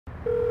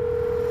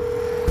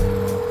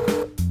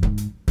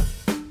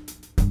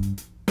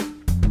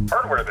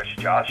hardware this,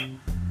 Josh.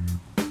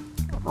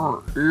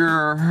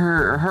 Yeah,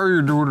 hey, how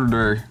you doing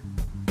today?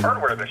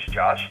 Hardware this,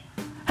 Josh.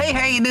 Hey,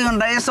 how you doing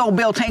today? It's old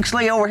Bill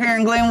Tanksley over here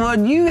in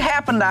Glenwood. You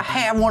happen to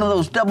have one of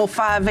those double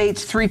 5/8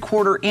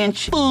 3/4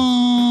 inch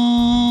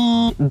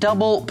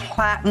double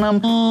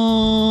platinum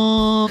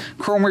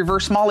chrome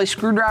reverse Molly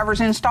screwdrivers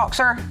in stock,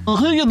 sir?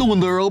 How you doing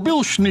there?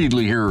 Bill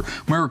Schneedley here,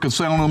 American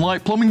Sound and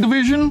Light Plumbing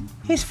Division.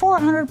 He's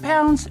 400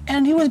 pounds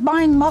and he was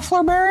buying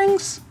muffler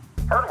bearings?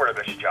 Hardware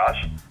this,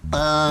 Josh.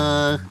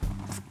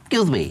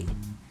 Excuse me.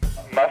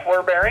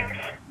 Muffler bearings?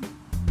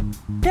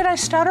 Did I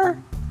stutter?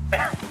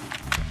 Hey,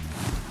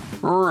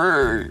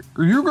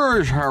 you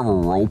guys have a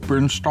rope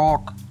in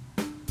stock?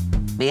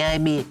 May I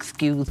be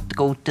excused to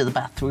go to the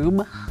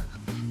bathroom?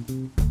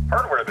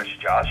 Hardware this,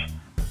 Josh.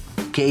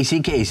 Casey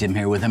Kasem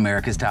here with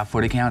America's Top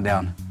 40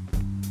 Countdown.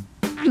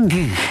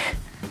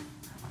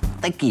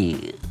 Thank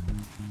you.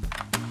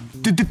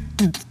 Do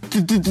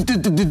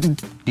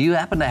you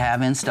happen to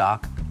have in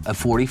stock a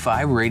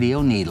 45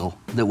 radio needle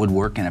that would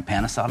work in a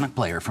Panasonic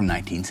player from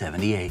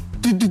 1978?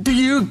 Do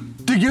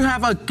you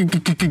have a...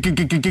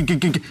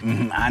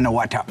 I know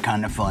I talk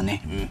kind of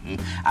funny.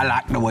 I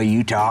like the way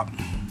you talk.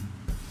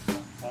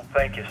 Well,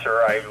 thank you,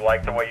 sir. I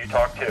like the way you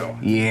talk, too.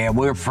 Yeah,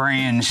 we're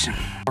friends.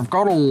 I've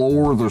got to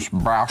lower this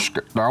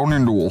basket down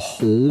into a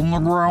hole in the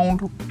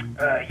ground.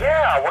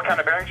 Yeah, what kind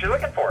of bearings are you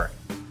looking for?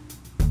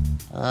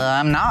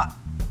 I'm not.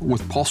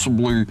 With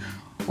possibly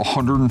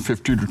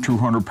 150 to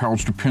 200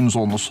 pounds, depends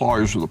on the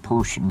size of the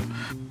person.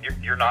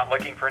 You're not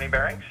looking for any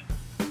bearings?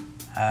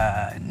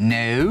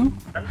 No.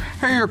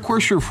 Hey, a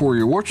question for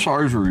you. What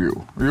size are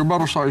you? Are you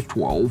about a size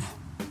 12?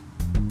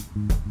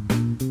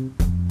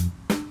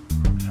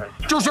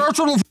 Just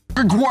answer the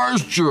f***ing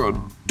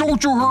question.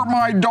 Don't you hurt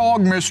my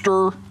dog,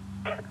 mister.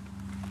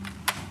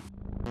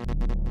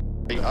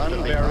 The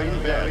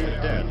unburied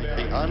dead,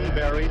 the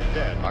unburied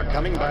dead are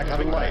coming back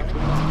to life,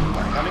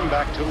 are coming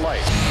back to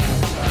life.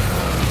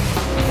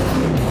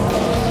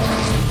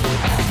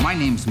 My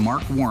name's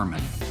Mark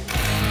Warman.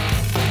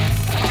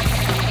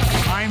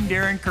 I'm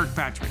Darren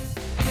Kirkpatrick.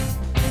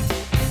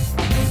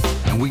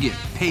 And we get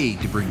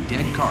paid to bring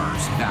dead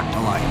cars back to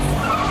life.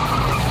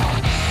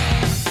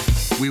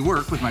 We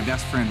work with my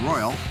best friend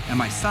Royal and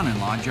my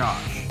son-in-law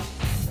Josh.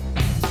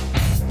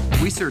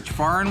 We search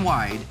far and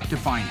wide to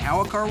find how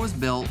a car was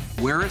built,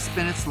 where it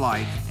spent its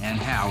life, and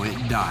how it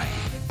died.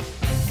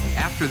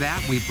 After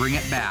that, we bring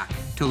it back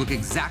to look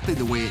exactly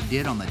the way it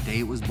did on the day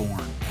it was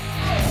born.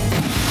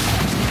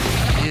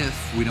 If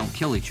we don't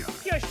kill each other.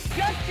 Just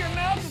shut your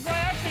mouth before I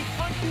actually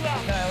punch you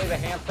out. Can I leave a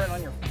handprint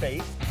on your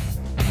face?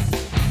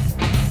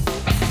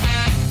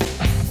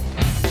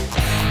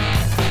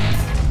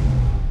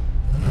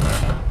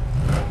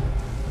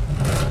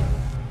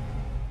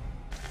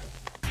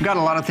 We've got a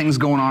lot of things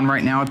going on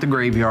right now at the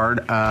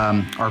graveyard.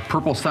 Our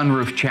purple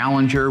sunroof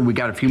Challenger, we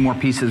got a few more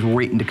pieces we're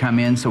waiting to come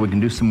in so we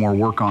can do some more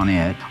work on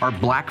it. Our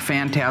black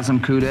Phantasm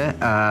Cuda,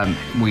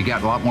 we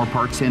got a lot more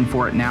parts in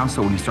for it now,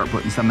 so we can start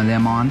putting some of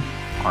them on.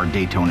 Our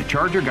Daytona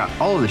Charger got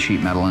all of the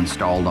sheet metal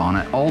installed on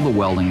it. All the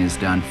welding is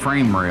done,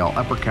 frame rail,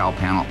 upper cowl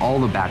panel, all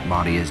the back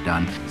body is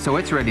done. So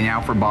it's ready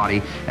now for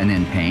body and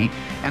then paint.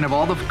 And of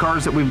all the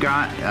cars that we've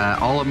got,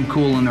 all of them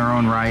cool in their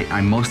own right,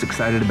 I'm most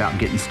excited about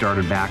getting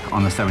started back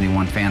on the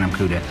 71 Phantom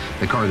Cuda,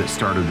 the car that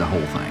started the whole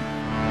thing.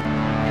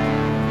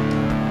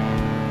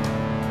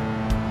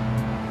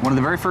 One of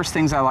the very first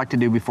things I like to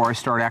do before I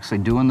start actually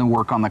doing the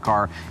work on the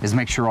car is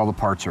make sure all the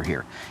parts are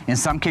here. In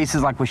some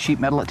cases, like with sheet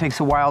metal, it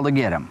takes a while to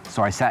get them.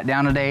 So I sat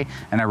down today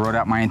and I wrote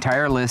out my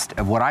entire list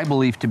of what I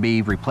believe to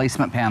be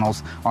replacement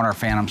panels on our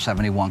Phantom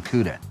 71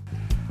 Cuda.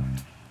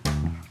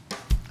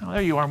 Oh,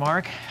 there you are,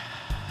 Mark.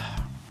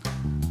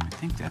 I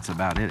think that's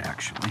about it,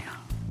 actually.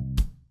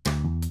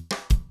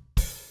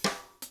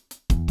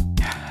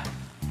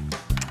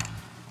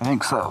 I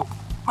think so.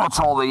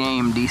 That's all the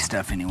AMD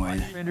stuff anyway.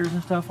 Fenders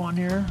and stuff on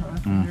here.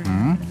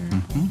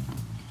 Mm-hmm.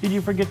 Did you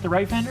forget the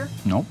right fender?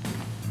 Nope.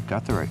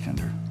 Got the right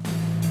fender.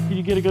 Did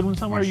you get a good one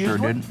somewhere? I sure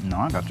did. No,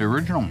 I got the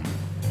original.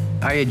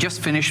 I had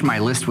just finished my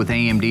list with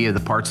AMD of the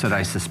parts that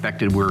I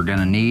suspected we were going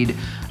to need.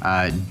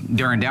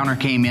 Darren Downer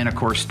came in, of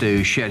course,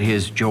 to shed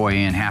his joy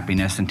and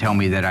happiness and tell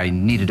me that I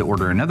needed to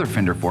order another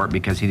fender for it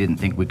because he didn't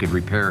think we could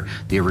repair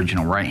the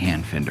original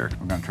right-hand fender.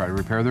 We're going to try to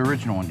repair the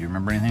original one. Do you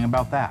remember anything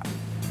about that?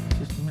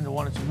 Just the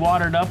one that's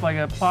watered up like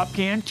a pop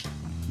can.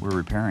 We're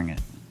repairing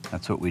it.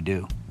 That's what we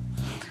do.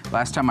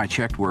 Last time I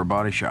checked, we're a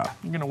body shop.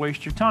 You're gonna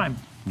waste your time.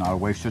 Not a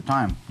waste of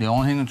time. The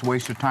only thing that's a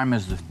waste of time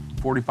is the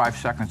 45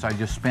 seconds I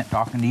just spent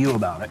talking to you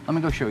about it. Let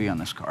me go show you on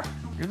this car.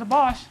 You're the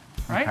boss,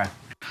 right? Okay.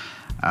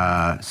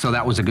 So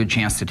that was a good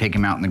chance to take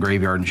him out in the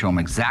graveyard and show him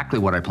exactly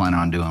what I plan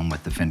on doing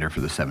with the fender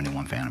for the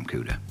 71 Phantom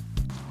Cuda.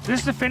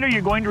 This is the fender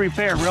you're going to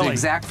repair, It's really? the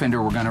exact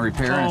fender we're going to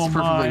repair. Oh it's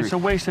my, it's a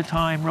waste of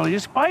time, really.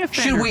 Just buy a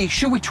fender.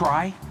 Should we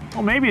try?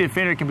 Well, maybe the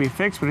fender can be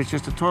fixed, but it's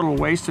just a total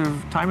waste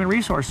of time and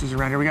resources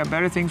around here. We got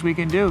better things we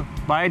can do.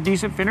 Buy a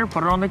decent fender,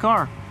 put it on the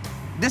car.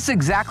 This is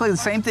exactly the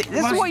same thing.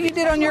 This is what you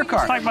did on your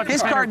car.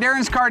 His car,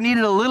 Darren's car,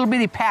 needed a little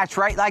bitty patch,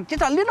 right? Like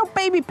just a little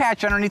baby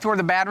patch underneath where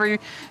the battery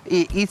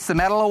eats the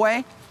metal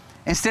away.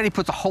 Instead, he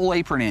puts a whole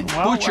apron in,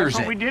 Well, butchers that's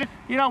what it. we did.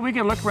 You know, we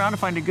could look around to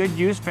find a good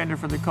used fender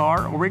for the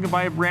car, or we could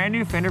buy a brand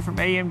new fender from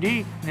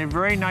AMD. They're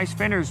very nice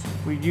fenders.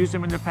 We've used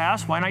them in the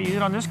past. Why not use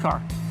it on this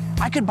car?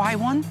 I could buy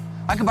one.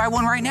 I could buy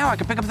one right now. I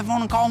could pick up the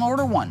phone and call and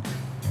order one.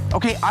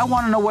 Okay, I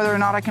want to know whether or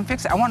not I can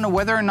fix it. I want to know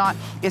whether or not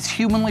it's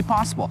humanly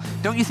possible.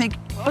 Don't you think,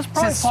 it's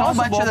probably since so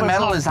much of the possible,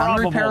 metal but is it's not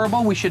probable.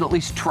 unrepairable, we should at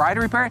least try to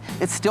repair it?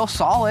 It's still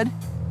solid.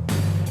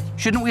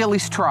 Shouldn't we at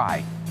least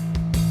try?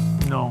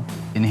 No.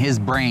 In his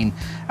brain,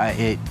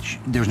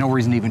 there's no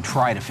reason to even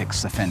try to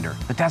fix the fender.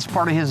 But that's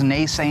part of his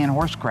naysaying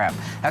horse crap.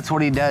 That's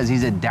what he does.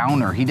 He's a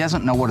downer. He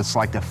doesn't know what it's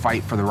like to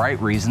fight for the right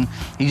reason.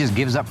 He just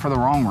gives up for the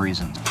wrong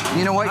reasons.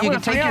 You know what? You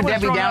can take your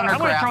Debbie Downer I'm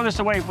going to throw crap. this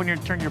away when you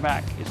turn your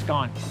back. It's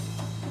gone.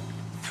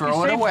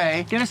 Throw it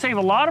away. Going to save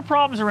a lot of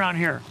problems around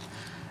here.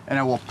 And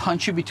I will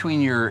punch you between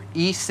your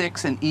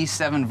E6 and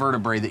E7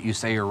 vertebrae that you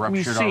say are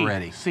ruptured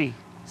already. C.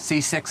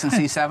 C6 and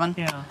C7?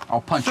 Yeah. I'll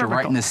punch you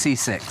right Cervical. in the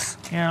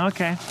C6. Yeah,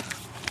 okay.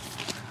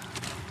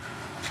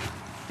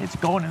 It's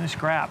going in the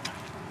scrap.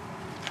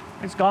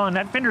 It's gone.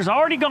 That fender's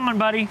already gone,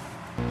 buddy.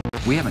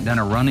 We haven't done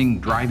a running,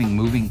 driving,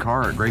 moving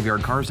car at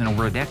Graveyard Carz in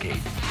over a decade.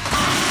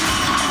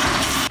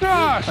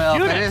 Gosh, Well,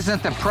 shoot if it it.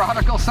 isn't the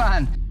prodigal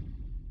son.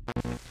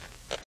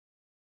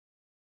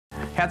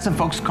 Had some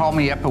folks call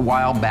me up a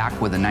while back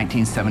with a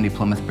 1970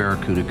 Plymouth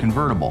Barracuda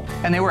convertible,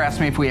 and they were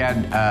asking me if we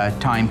had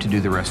time to do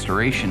the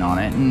restoration on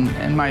it,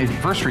 and my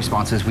first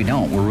response is we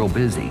don't, we're real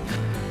busy.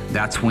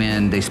 That's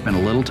when they spent a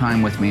little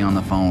time with me on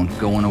the phone,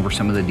 going over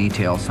some of the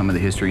details, some of the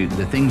history,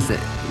 the things that,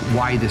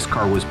 why this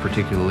car was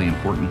particularly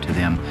important to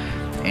them.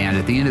 And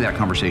at the end of that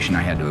conversation,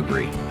 I had to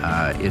agree.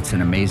 It's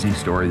an amazing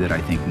story that I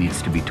think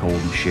needs to be told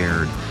and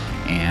shared,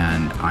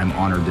 and I'm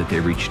honored that they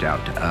reached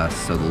out to us,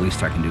 so the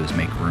least I can do is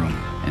make room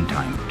and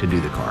time to do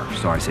the car.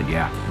 So I said,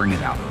 yeah, bring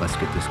it out, let's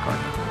get this car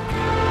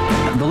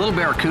done. The little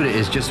Barracuda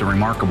is just a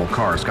remarkable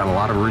car. It's got a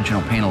lot of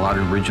original paint, a lot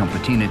of original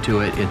patina to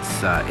it.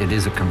 It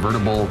is a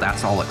convertible,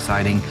 that's all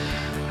exciting.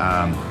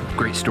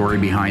 Great story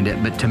behind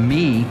it, but to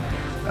me,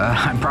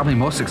 I'm probably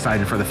most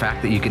excited for the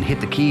fact that you can hit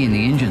the key and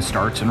the engine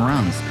starts and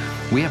runs.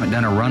 We haven't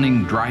done a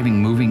running, driving,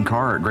 moving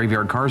car at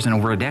Graveyard Carz in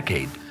over a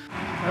decade.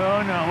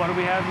 Oh no, what do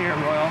we have here,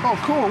 Royal? Oh,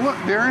 cool. Look,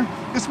 Darren,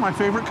 it's my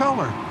favorite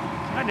color.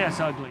 God, that's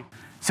ugly.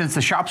 Since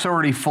the shop's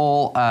already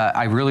full,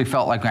 I really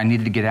felt like I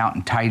needed to get out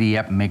and tidy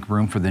up and make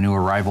room for the new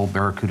arrival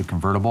Barracuda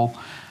convertible.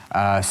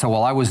 So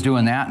while I was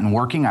doing that and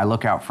working, I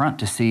look out front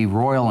to see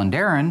Royal and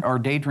Darren are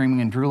daydreaming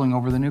and drooling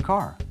over the new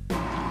car.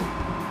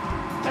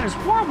 That is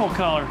horrible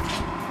color.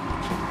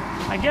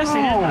 I guess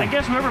they didn't. I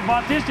guess whoever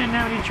bought this didn't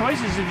have any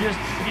choices of just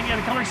any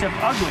other color except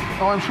ugly.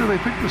 Oh, I'm sure they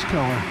picked this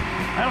color.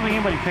 I don't think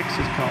anybody picks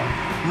this color.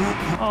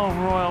 Oh,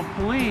 Royal,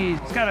 please.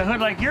 It's got a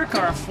hood like your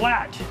car,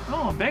 flat.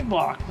 Oh, a big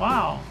block.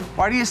 Wow.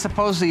 Why do you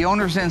suppose the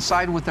owner's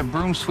inside with a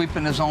broom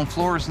sweeping his own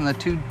floors and the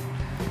two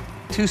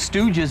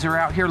stooges are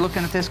out here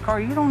looking at this car?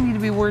 You don't need to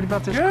be worried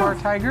about this car,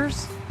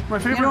 Tigers. My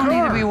favorite You don't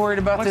car. need to be worried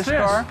about What's this this?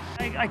 car.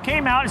 I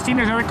came out and seen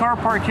there's another car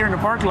parked here in the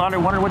parking lot. I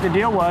wondered what the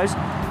deal was.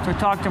 So I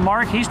talked to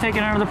Mark. He's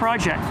taking over the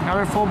project.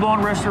 Another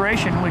full-blown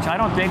restoration, which I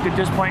don't think at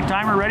this point in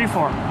time we're ready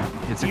for.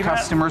 It's a You got-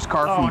 customer's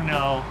car from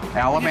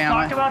Alabama. Did you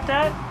talk about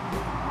that?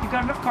 You've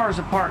got enough cars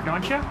apart,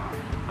 don't you?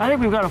 I think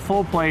we've got a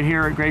full plate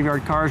here at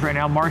Graveyard Carz right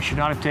now. Mark should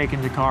not have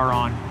taken the car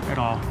on at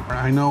all.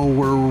 I know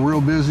we're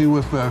real busy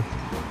with the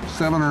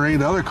 7 or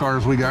 8 other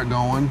cars we got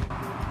going.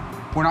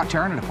 We're not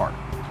tearing it apart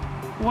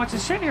What's it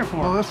sitting here for?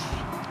 Well, this,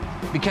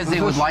 because Does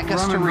they would this like us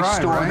run to and drive,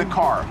 restore the right?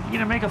 car. You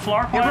gonna make a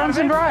flower pot It out runs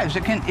of and it? drives.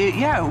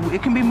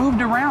 It can be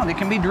moved around. It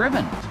can be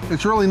driven.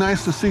 it's really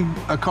nice to see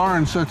a car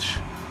in such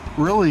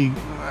really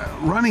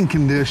running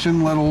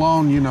condition, let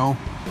alone, you know,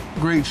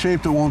 great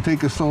shape that won't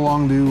take us so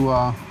long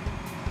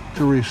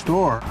to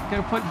restore.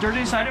 Gonna put dirt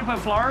inside it, put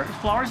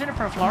flowers in it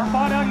for a flower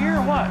pot out here,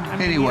 or what? I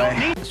mean, you don't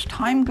Anyway, need- as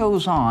time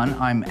goes on,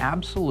 I'm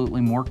absolutely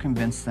more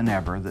convinced than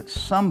ever that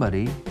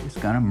somebody is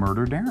going to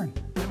murder Darren.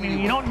 I mean,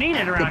 you don't need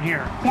it around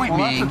here. Point Well,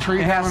 that's being, a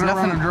treat it has having it run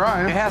nothing. and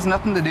drive. It has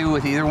nothing to do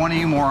with either one of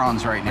you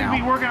morons right You'd be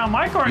now. working on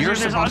my car here,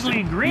 this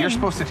ugly green. You're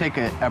supposed to take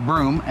a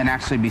broom and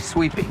actually be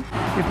sweeping.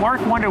 If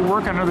Mark wanted to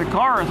work on another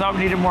car or thought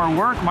we needed more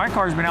work, my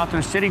car's been out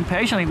there sitting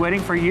patiently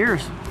waiting for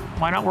years.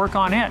 Why not work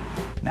on it?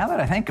 Now that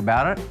I think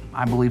about it,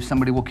 I believe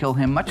somebody will kill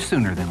him much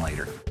sooner than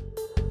later.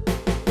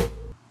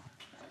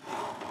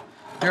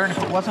 Darren,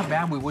 if it wasn't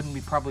bad, we wouldn't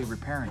be probably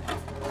repairing it.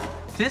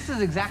 This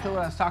is exactly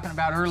what I was talking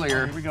about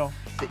earlier. Here we go.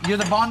 You're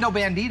the Bondo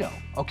Bandito,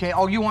 okay?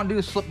 All you want to do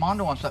is slip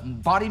Bondo on something.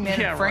 Body men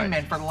Yeah, and frame right.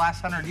 men for the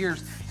last 100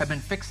 years have been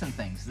fixing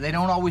things. They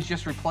don't always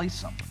just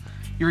replace them.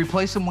 You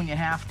replace them when you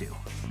have to.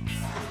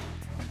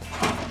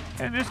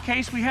 In this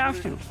case, we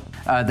have to.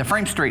 The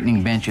frame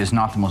straightening bench is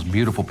not the most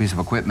beautiful piece of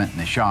equipment in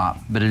the shop,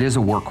 but it is a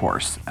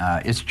workhorse.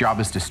 Its job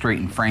is to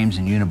straighten frames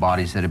and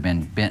unibodies that have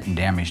been bent and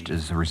damaged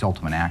as a result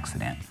of an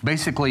accident.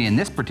 Basically, in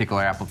this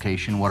particular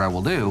application, what I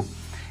will do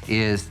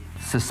is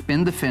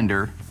suspend the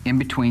fender in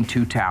between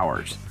 2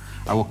 towers.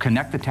 I will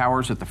connect the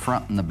towers at the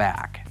front and the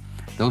back.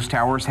 Those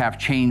towers have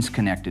chains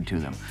connected to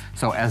them.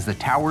 So as the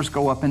towers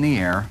go up in the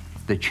air,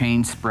 the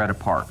chain spread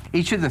apart.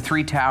 Each of the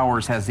 3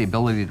 towers has the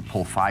ability to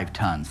pull 5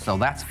 tons, so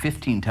that's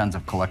 15 tons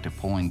of collective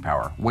pulling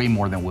power, way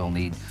more than we'll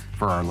need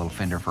for our little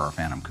fender for our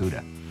Phantom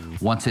Cuda.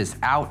 Once it's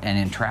out and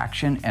in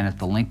traction and at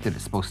the length that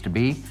it's supposed to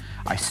be,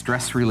 I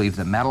stress relieve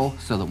the metal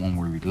so that when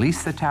we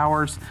release the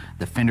towers,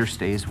 the fender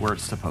stays where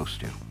it's supposed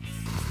to.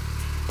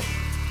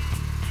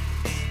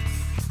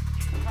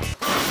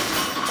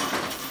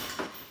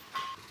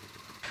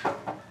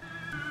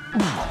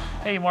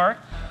 Hey, Mark,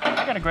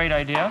 I got a great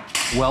idea.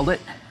 Weld it.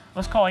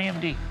 Let's call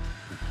AMD.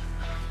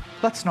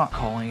 Let's not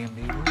call AMD.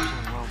 Where's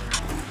the welder?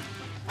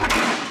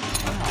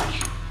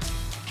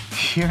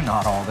 Gosh. You're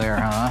not all there,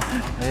 huh?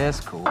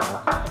 It's cool.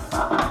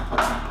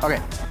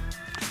 Okay.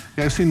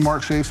 Yeah, I've seen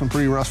Mark shave some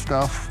pretty rough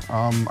stuff.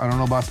 I don't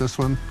know about this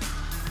one.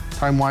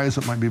 Time-wise,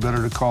 it might be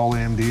better to call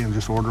AMD and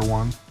just order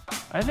one.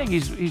 I think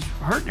he's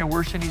hurting it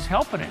worse than he's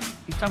helping it.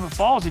 Each time it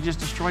falls, it just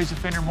destroys the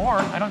fender more.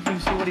 I don't think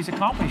you see what he's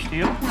accomplished, do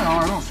you? No,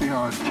 I don't see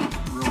how it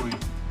really...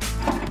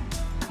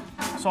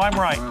 So I'm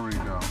right. There we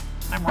go.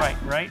 I'm right?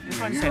 That's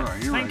Yeah, what I you're said.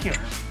 right, you're Thank right,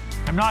 you. man.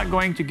 I'm not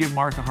going to give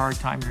Mark a hard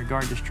time in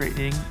regard to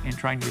straightening and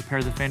trying to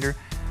repair the fender.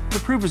 The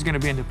proof is going to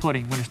be in the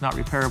pudding when it's not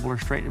repairable or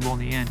straightable in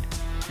the end.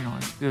 You know,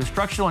 the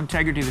structural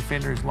integrity of the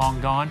fender is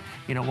long gone.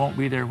 You know, it won't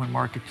be there when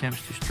Mark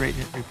attempts to straighten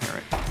it and repair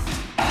it.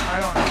 I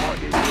don't know what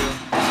you do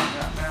in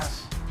that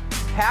mess.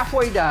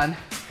 Halfway done,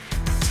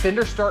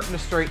 fender's starting to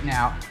straighten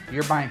out.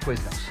 You're buying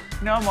Quiznos.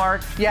 No,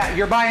 Mark. Yeah,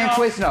 you're buying No,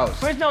 Quiznos.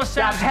 Quiznos sounds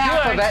That's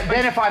half good, of it. but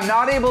Then if I'm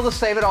not able to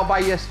save it, I'll buy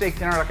you a steak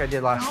dinner like I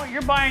did last No, time.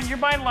 you're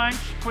buying lunch,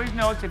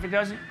 Quiznos. If it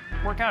doesn't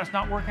work out, it's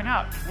not working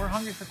out. We're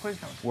hungry for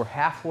Quiznos. We're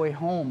halfway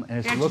home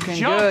and it's looking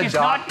junk. good, It's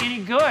Doc. not any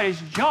good. It's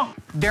junk.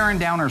 Darren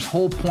Downer's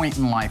whole point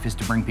in life is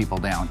to bring people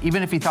down.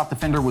 Even if he thought the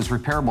fender was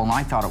repairable and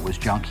I thought it was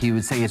junk, he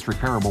would say it's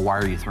repairable. Why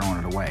are you throwing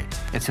it away?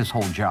 It's his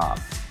whole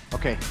job.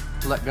 Okay,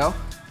 let go.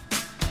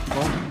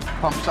 Boom.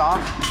 Pumps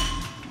off.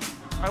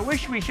 I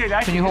wish we should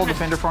actually. Can you hold the do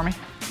fender for me?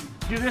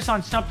 this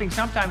on something.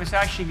 Sometime it's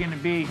actually going to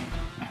be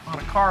on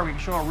a car. We can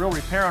show a real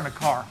repair on a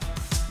car.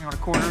 You know, on a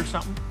quarter or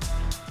something.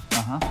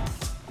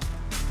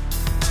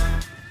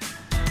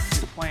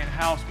 Just playing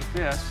house with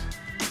this.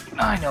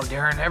 I know,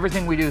 Darren.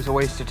 Everything we do is a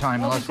waste of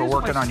time Well, unless this we're is a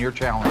working waste on your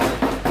challenge.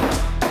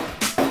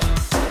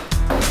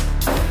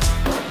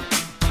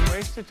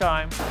 Waste of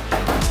time.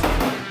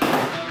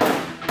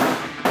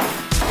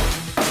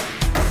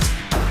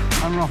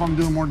 I don't know if I'm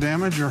doing more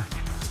damage or...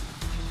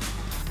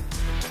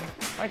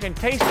 I can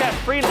taste that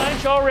free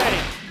lunch already.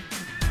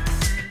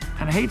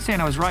 And I hate saying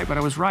I was right, but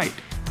I was right.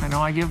 I know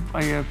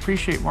I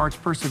appreciate Mark's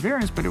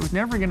perseverance, but it was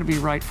never going to be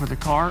right for the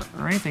car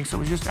or anything. So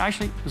it was just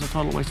it was a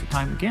total waste of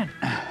time again.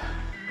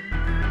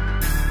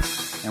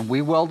 And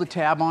we weld a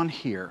tab on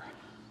here.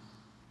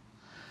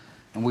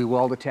 And we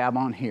weld a tab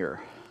on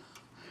here.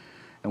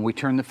 And we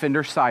turn the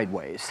fender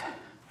sideways.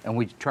 And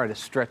we try to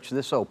stretch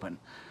this open.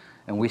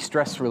 And we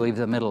stress relieve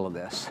the middle of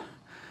this.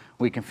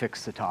 We can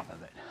fix the top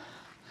of it.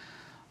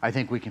 I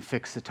think we can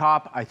fix the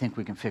top. I think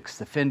we can fix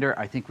the fender.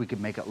 I think we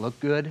can make it look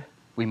good.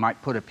 We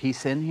might put a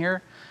piece in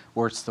here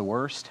where it's the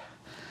worst,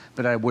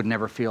 but I would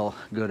never feel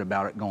good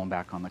about it going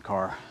back on the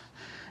car.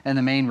 And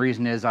the main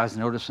reason is I was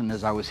noticing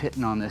as I was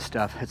hitting on this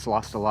stuff, it's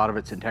lost a lot of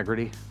its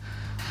integrity.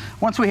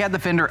 Once we had the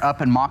fender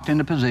up and mocked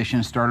into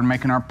position, started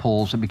making our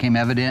pulls, it became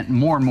evident,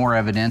 more and more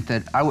evident,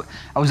 that I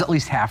was at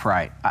least half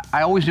right.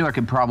 I always knew I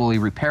could probably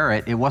repair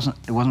it. It wasn't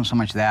so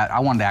much that. I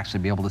wanted to actually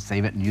be able to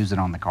save it and use it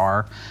on the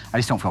car. I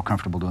just don't feel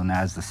comfortable doing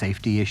that as the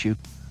safety issue.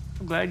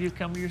 I'm glad you've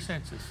come to your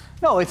senses.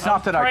 No, it's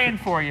not that I'm I praying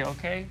for you,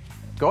 okay?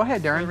 Go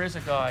ahead, Darren. There is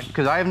a God.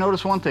 Because I have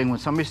noticed one thing, when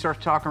somebody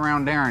starts talking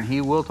around Darren, he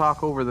will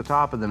talk over the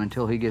top of them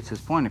until he gets his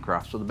point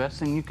across. So the best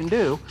thing you can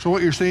do... So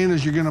what you're saying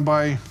is you're gonna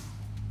buy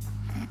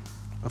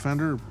a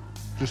fender,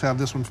 just have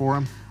this one for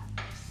him?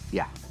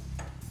 Yeah.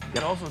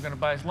 He's also going to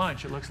buy his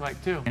lunch, it looks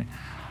like, too.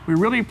 We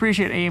really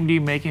appreciate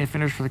AMD making a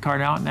finish for the car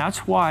now, and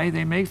that's why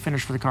they make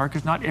finish for the car,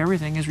 because not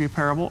everything is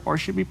repairable or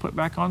should be put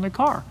back on the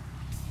car.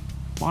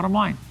 Bottom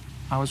line,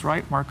 I was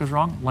right, Mark was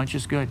wrong, lunch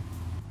is good.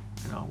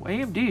 You know,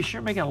 AMD is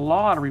sure making a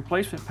lot of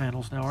replacement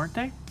panels now, aren't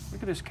they?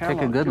 Look at this catalog.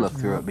 Take a good It's look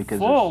through it because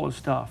full of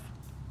stuff.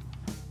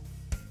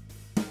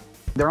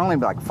 they're only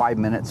like 5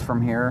 minutes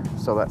from here,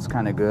 so that's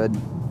kind of good.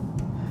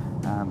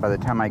 By the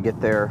time I get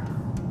there,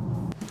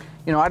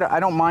 you know, I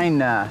don't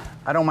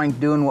mind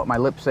doing what my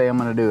lips say I'm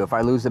going to do. If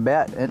I lose a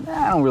bet, and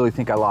I don't really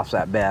think I lost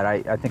that bet.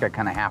 I think I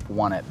kind of half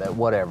won it, but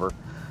whatever.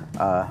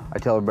 I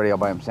tell everybody I'll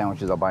buy them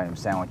sandwiches, I'll buy them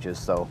sandwiches.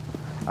 So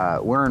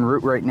we're en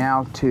route right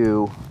now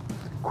to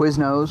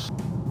Quiznos.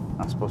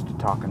 I'm supposed to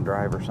talk and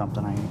drive or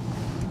something.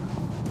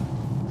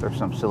 There's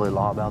some silly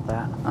law about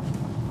that.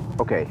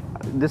 Okay,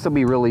 this will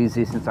be real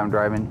easy since I'm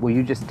driving. Will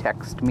you just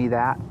text me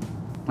that?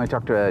 Let me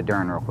talk to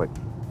Darren real quick.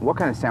 What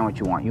kind of sandwich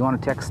you want? You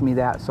want to text me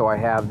that so I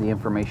have the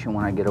information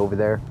when I get over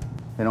there?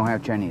 They don't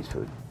have Chinese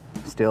food.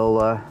 Still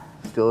a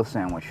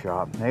sandwich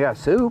shop. They got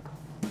soup.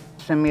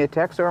 Send me a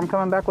text or I'm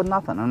coming back with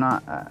nothing. I'm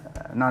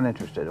not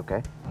interested,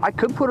 okay? I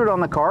could put it on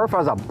the car if I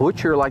was a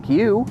butcher like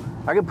you.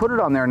 I could put it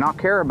on there and not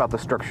care about the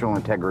structural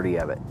integrity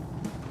of it.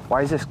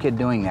 Why is this kid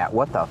doing that?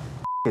 What the f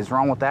is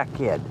wrong with that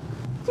kid?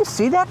 Did you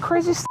see that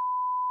crazy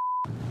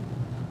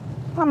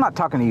I'm not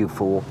talking to you,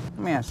 fool. Let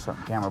me ask you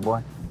something, camera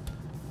boy.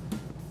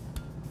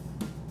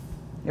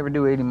 You ever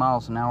do 80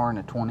 miles an hour in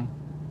a 20?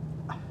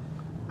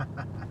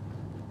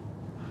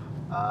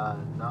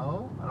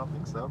 No, I don't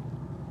think so.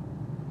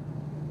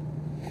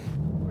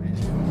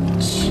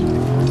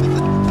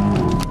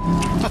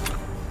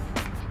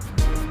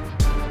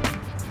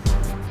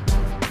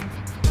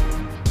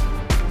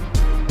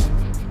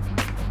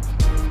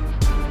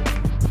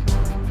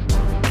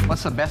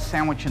 What's the best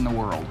sandwich in the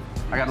world?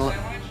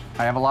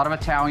 I have a lot of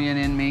Italian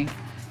in me,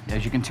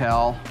 as you can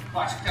tell.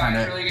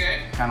 Really good.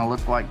 Kind of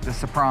look like the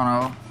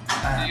Soprano.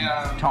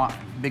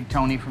 Big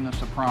Tony from the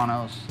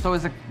Sopranos. So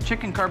is a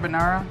chicken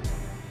carbonara,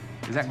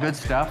 is that good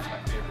stuff?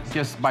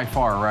 Just by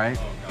far, right?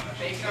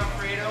 Bacon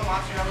Alfredo,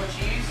 mozzarella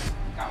cheese.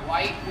 Got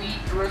white wheat,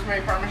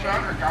 rosemary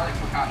parmesan, or garlic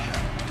focaccia.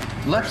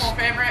 Personal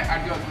favorite,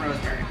 I'd go with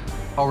rosemary.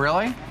 Oh,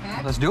 really?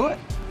 Let's do it.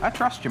 I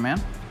trust you,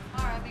 man.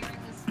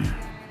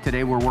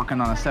 Today we're working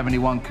on a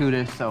 71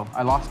 Cuda, so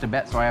I lost a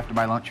bet, so I have to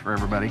buy lunch for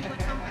everybody.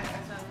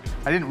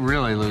 I didn't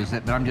really lose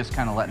it, but I'm just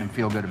kind of letting them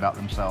feel good about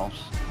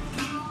themselves.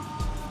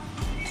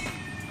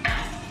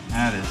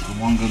 That is the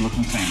one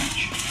good-looking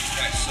sandwich.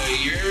 Okay, so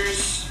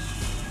yours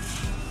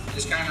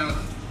is kind of,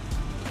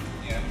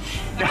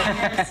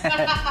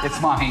 yeah.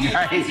 It's mine,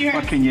 right?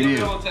 What can you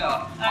do? All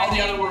the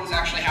other ones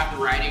actually have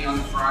the writing on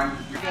the front.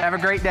 Have a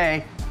great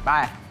day.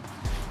 Bye.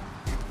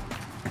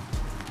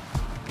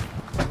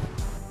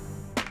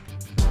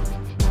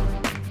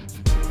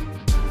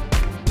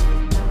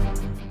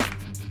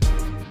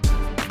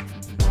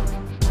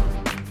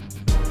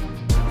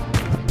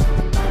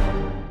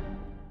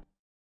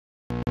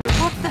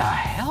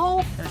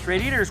 This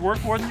radiators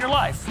work more than your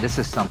life. This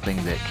is something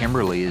that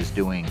Kimberly is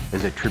doing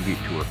as a tribute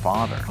to her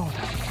father.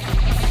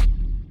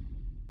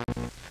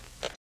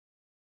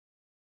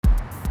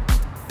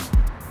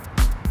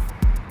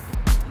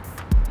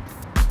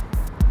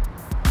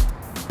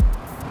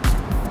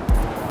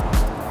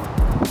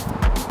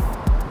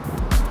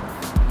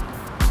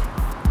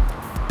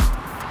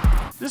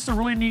 This is a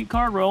really neat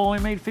car, Ro. Only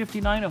made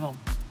 59 of them.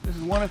 This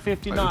is one of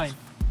 59.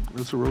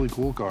 It's a really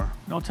cool car.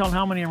 Don't tell them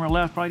how many of them are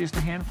left, probably just a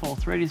handful.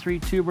 383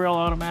 two-barrel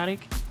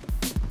automatic.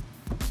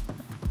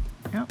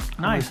 Yep, nice,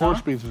 How many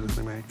four-speeds did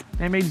they make?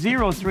 They made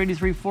 0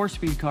 383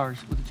 four-speed cars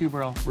with the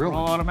two-barrel. Really?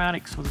 All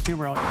automatics with the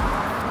two-barrel.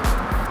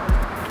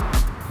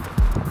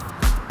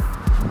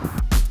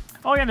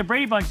 Oh, yeah, and the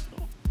Brady bunch.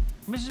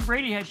 Mrs.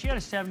 Brady had a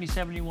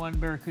 70-71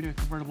 Barracuda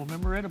convertible.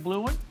 Remember it, a blue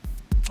one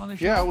on the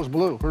show? Yeah, it was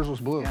blue. Hers was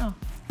blue. Yeah.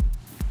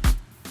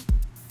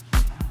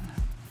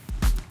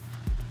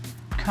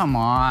 Come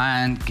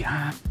on,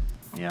 God.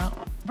 Yeah,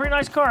 very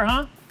nice car,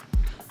 huh?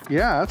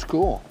 Yeah, that's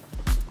cool.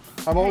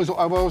 I've always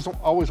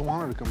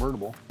wanted a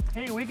convertible.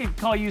 Hey, we could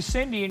call you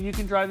Cindy and you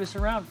can drive this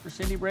around for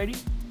Cindy Brady.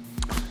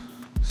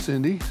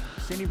 Cindy?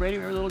 Cindy Brady,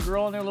 remember the little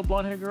girl in there, little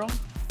blonde-headed girl?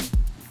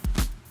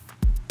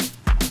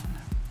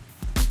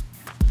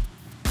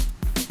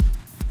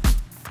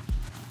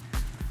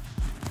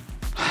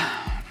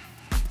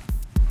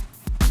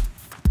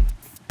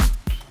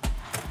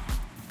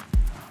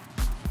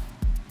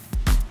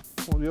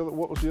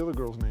 What was the other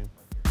girl's name?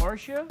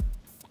 Marcia?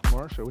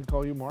 Marcia. We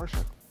call you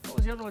Marcia. What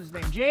was the other one's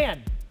name?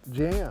 Jan.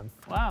 Jan.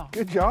 Wow.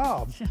 Good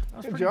job.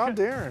 Good job,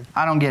 good. Darren.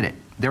 I don't get it.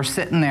 They're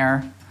sitting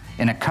there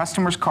in a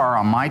customer's car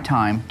on my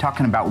time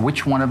talking about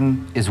which one of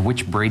them is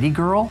which Brady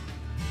girl.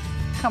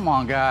 Come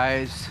on,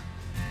 guys.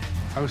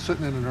 I was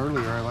sitting in it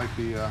earlier. I like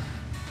the,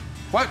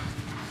 what?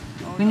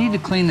 We need to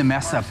clean the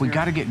mess up. We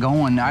got to get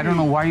going. I don't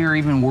know why you're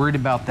even worried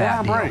about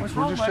that deal. Break.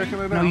 We're just checking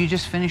it out. No, you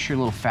just finish your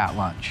little fat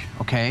lunch,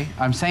 okay?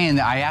 I'm saying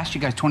that I asked you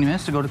guys 20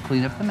 minutes ago to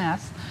clean up the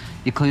mess.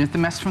 You clean up the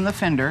mess from the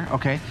fender,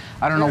 okay?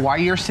 I don't know why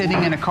you're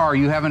sitting in a car.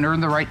 You haven't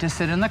earned the right to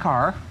sit in the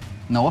car.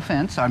 No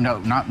offense, I'm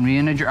not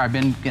being a jerk. I've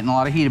been getting a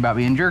lot of heat about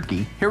being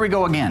jerky. Here we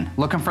go again.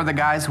 Looking for the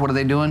guys, what are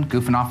they doing?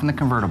 Goofing off in the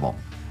convertible.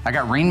 I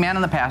got Rain Man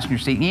in the passenger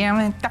seat. Yeah,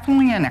 I'm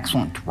definitely an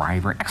excellent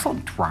driver.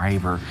 Excellent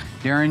driver.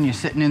 Darren, you're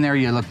sitting in there.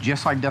 You look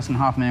just like Dustin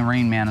Hoffman and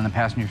Rain Man in the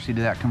passenger seat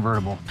of that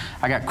convertible.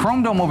 I got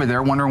Chrome Dome over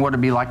there wondering what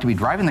it'd be like to be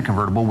driving the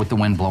convertible with the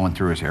wind blowing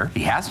through his hair.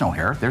 He has no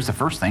hair. There's the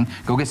first thing.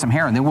 Go get some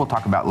hair, and then we'll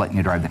talk about letting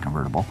you drive the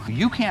convertible.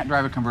 You can't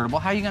drive a convertible.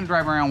 How are you going to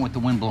drive around with the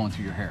wind blowing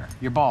through your hair?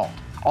 You're bald.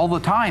 All the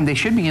time, they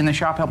should be in the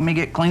shop helping me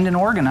get cleaned and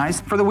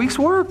organized for the week's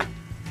work.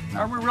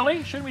 Are we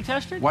really? Shouldn't we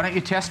test it? Why don't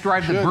you test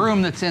drive the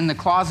broom that's in the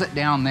closet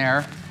down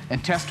there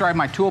and test drive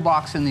my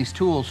toolbox and these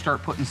tools,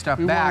 start putting stuff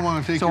back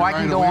so I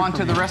can go on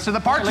to the rest of the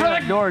parts. Look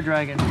at that door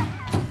dragging.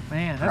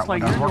 Man, that's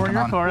like your door in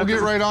your car. We'll get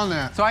right on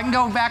that. So I can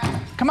go back.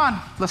 Come on,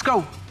 let's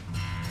go.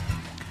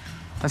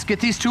 Let's get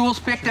these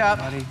tools picked up.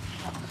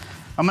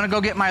 I'm gonna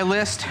go get my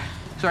list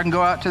so I can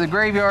go out to the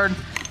graveyard,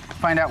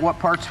 find out what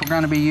parts we're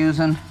gonna be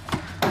using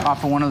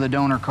off of one of the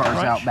donor cars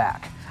out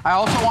back. I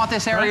also want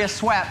this area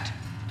swept.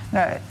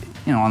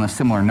 You know, on a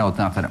similar note,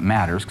 not that it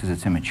matters because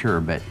it's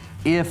immature, but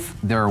if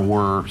there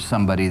were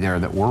somebody there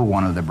that were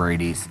one of the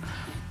Bradys,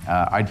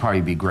 I'd probably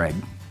be Greg.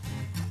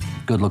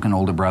 Good-looking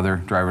older brother,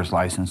 driver's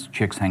license,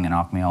 chicks hanging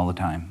off me all the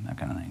time, that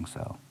kind of thing,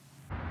 so.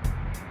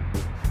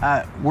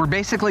 We're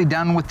basically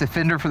done with the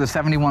fender for the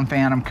 71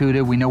 Phantom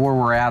Cuda. We know where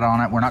we're at on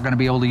it. We're not going to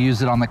be able to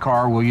use it on the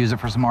car. We'll use it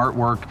for some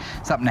artwork,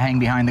 something to hang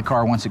behind the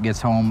car once it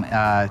gets home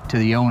to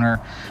the owner.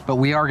 But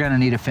we are going to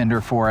need a fender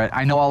for it.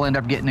 I know I'll end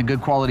up getting a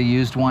good quality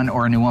used one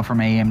or a new one from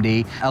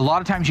AMD. A lot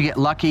of times you get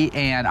lucky,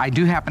 and I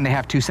do happen to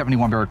have two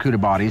 71 Barracuda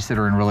bodies that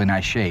are in really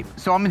nice shape.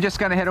 So I'm just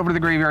going to head over to the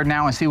graveyard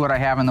now and see what I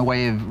have in the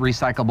way of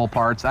recyclable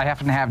parts. I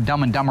happen to have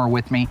Dumb and Dumber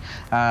with me,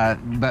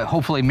 but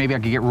hopefully maybe I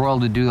could get Royal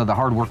to do the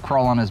hard work,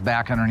 crawl on his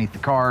back underneath the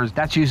cars.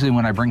 That's usually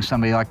when I bring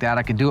somebody like that.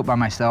 I could do it by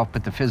myself,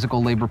 but the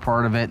physical labor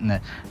part of it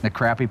and the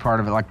crappy part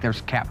of it, like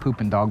there's cat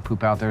poop and dog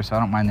poop out there, so I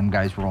don't mind them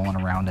guys rolling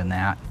around in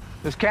that.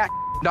 There's cat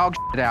dog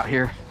shit out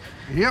here.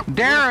 Yep.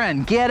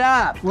 Darren, get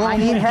up. I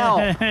need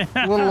help.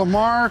 Little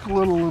Lamarck,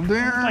 little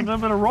Darren. Like a little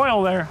bit of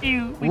Royal there.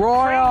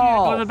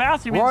 Royal. Go to the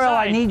bathroom Royal,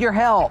 inside. I need your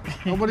help.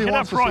 Nobody Get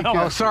wants up, to see Royal.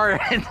 cat. Oh, sorry.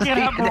 Get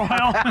up,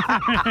 Royal.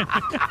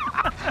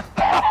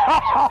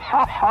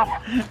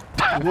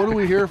 What are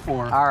we here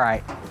for? All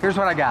right, here's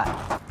what I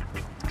got.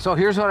 So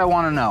here's what I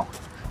want to know.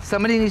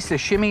 Somebody needs to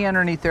shimmy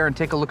underneath there and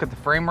take a look at the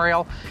frame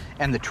rail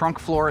and the trunk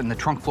floor and the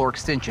trunk floor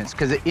extensions.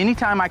 Because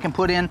anytime I can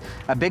put in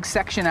a big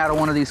section out of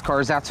one of these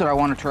cars, that's what I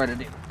want to try to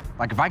do.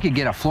 Like if I could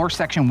get a floor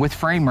section with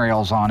frame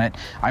rails on it,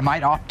 I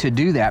might opt to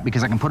do that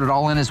because I can put it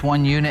all in as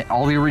one unit.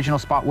 All the original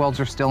spot welds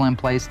are still in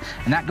place,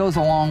 and that goes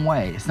a long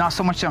way. It's not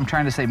so much that I'm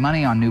trying to save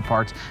money on new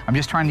parts. I'm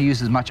just trying to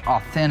use as much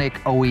authentic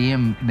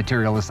OEM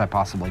material as I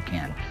possibly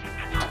can.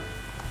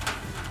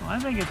 Well, I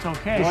think it's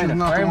okay. This Boy, is the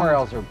not the frame one.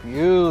 rails are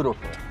beautiful.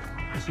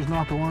 This is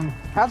not the one.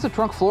 How's the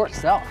trunk floor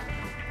itself?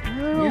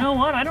 You know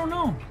what? I don't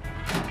know.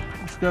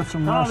 It's got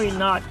some rust. Probably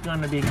not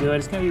going to be good.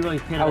 It's going to be really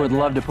pitted. I would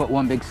love to put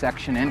one big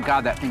section in.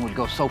 God, that thing would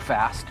go so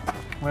fast.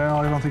 Well,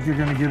 I don't think you're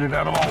going to get it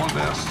out of all of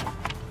this.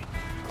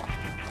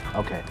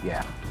 Okay,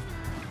 yeah.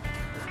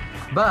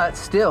 But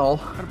still,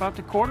 What about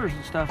the quarters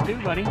and stuff too,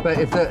 buddy?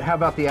 but how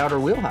about the outer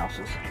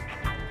wheelhouses?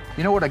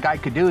 You know what a guy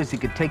could do is he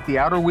could take the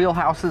outer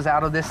wheelhouses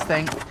out of this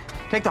thing,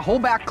 take the whole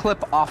back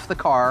clip off the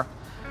car,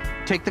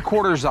 take the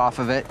quarters off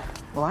of it.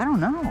 Well, I don't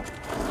know.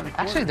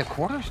 Actually, the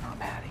quarter's not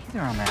bad either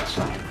on that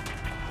side.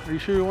 Are you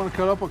sure you want to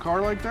cut up a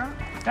car like that?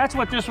 That's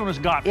what this one was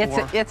got for. It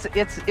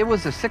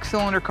was a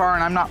 6-cylinder car,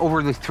 and I'm not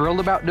overly thrilled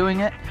about doing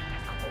it.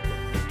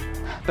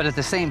 But at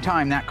the same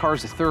time, that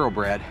car's a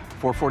thoroughbred,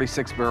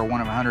 446 barrel,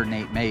 one of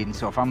 108 made, and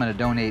so if I'm going to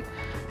donate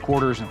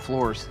quarters and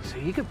floors, so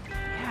you could,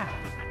 yeah.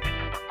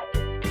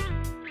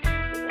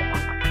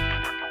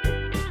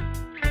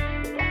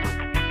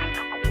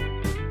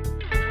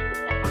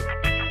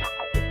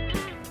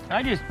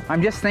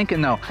 I'm just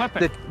thinking though,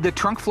 the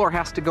trunk floor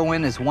has to go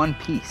in as one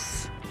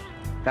piece.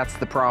 That's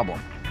the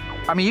problem.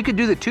 I mean, you could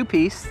do the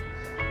two-piece.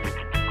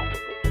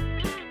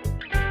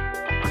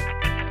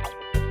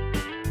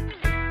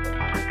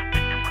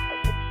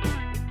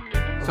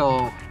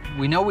 So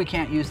we know we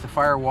can't use the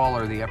firewall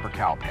or the upper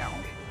cowl panel.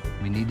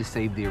 We need to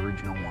save the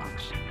original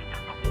ones.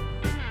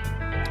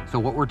 So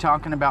what we're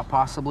talking about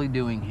possibly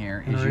doing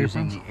here is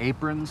using the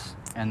aprons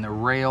and the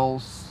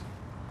rails.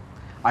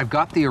 I've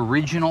got the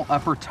original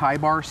upper tie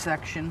bar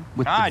section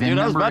with the VIN dude,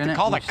 I was number about in to it.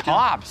 call the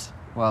cops.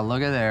 Well,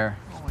 look at there.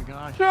 Oh my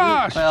gosh.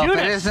 Josh! Well, if it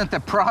Judas! isn't the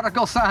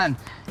prodigal son,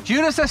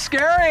 Judas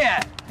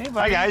Iscariot. Hey, Hi,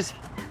 buddy. guys.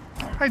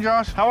 Hey,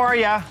 Josh. How are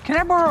ya? Can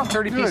I borrow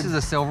 30 Good. pieces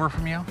of silver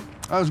from you?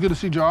 That was good to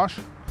see Josh.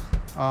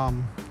 I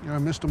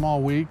missed him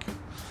all week.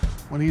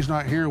 When he's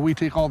not here, we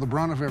take all the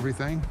brunt of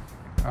everything.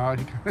 He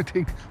kind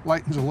of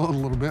lightens the load a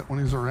little bit when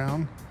he's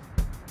around.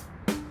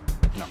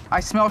 No. I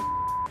smell.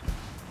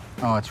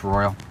 Oh, it's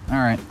Royal. All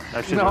right.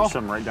 Actually, No. there's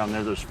some right down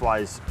there. There's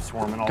flies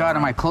swarming all God, am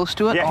around. I close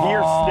to it? Yeah,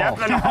 you're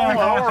stepping all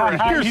over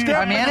it. You're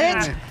stepping I'm in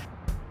it.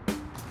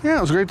 Yeah,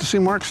 it was great to see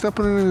Mark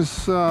stepping in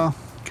his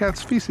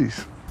cat's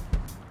feces.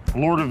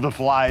 Lord of the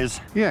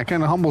Flies. Yeah, it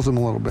kind of humbles him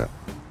a little bit.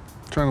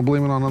 Trying to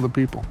blame it on other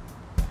people.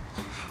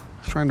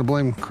 He's trying to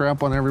blame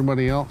crap on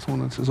everybody else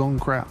when it's his own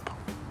crap.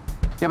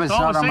 Yeah, but it's It's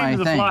all not the on same my to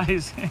the thing.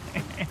 flies.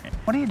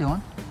 What are you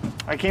doing?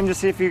 I came to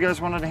see if you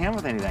guys wanted a hand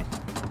with anything.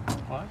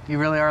 You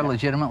really are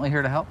legitimately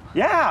here to help?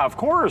 Yeah, of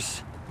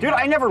course. Dude,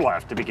 I never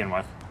left to begin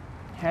with.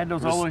 Had all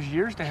those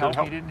years to help.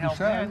 help. He didn't help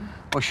said. then.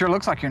 Well, sure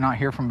looks like you're not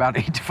here from about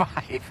 8 to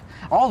 5.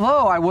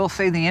 Although I will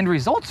say the end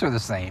results are the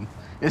same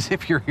as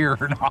if you're here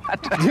or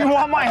not. Do you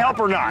want my help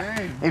or not?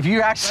 Hey, If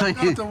you actually...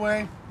 that's not the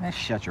way.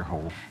 Shut your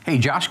hole. Hey,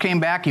 Josh came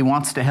back. He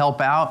wants to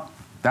help out.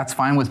 That's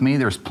fine with me.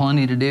 There's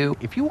plenty to do.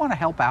 If you want to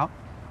help out,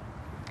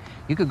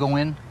 you could go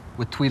in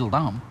with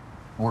Tweedledum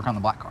and work on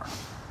the black car.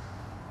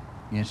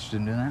 You interested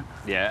in doing that?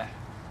 Yeah.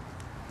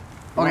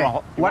 Okay, You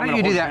why want me don't to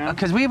you do hold your that? hand?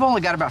 Because we've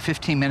only got about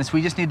 15 minutes.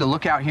 We just need to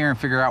look out here and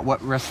figure out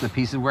what rest of the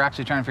pieces. We're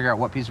actually trying to figure out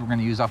what pieces we're going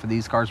to use off of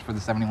these cars for the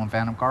 71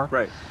 Phantom car.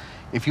 Right.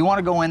 If you want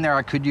to go in there,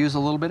 I could use a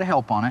little bit of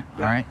help on it,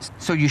 all right?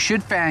 So you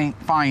should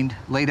find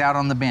laid out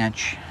on the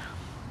bench,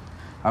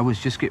 I was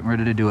just getting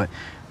ready to do it,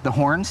 the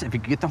horns, if you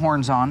could get the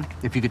horns on,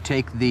 if you could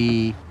take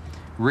the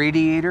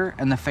radiator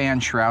and the fan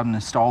shroud and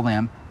install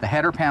them, the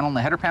header panel, and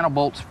the header panel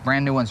bolts,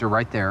 brand new ones are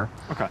right there.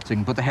 Okay. So you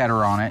can put the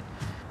header on it.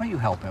 Why don't you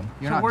help him?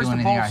 You're So not where's doing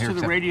the anything out bolts here to the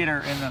except-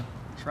 radiator and the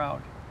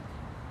shroud?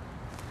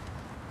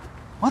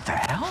 What the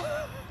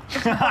hell?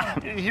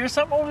 Did you hear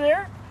something over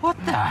there? What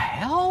the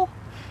hell?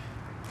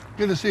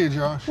 Good to see you,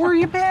 Josh. Where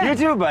you been? You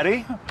too,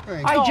 buddy.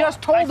 Hey, I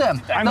just told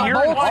them. I'm the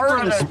hearing bolts part are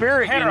of the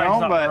spirit, you know,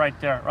 but right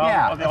there.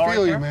 Yeah, I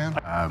feel you, man.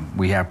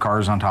 we have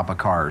cars on top of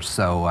cars,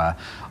 so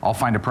I'll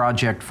find a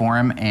project for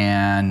him,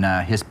 and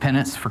his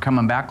penance for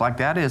coming back like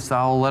that is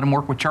I'll let him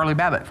work with Charlie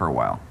Babbitt for a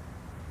while.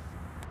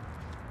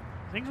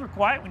 Things were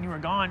quiet when you were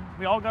gone.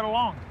 We all got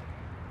along.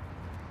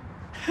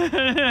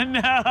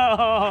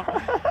 No.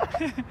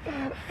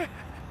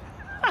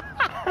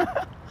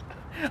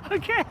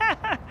 Okay.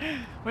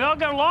 We all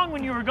got along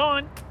when you were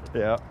gone.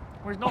 Yeah.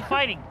 There's no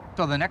fighting.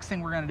 So the next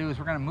thing we're going to do is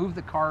we're going to move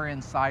the car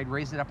inside,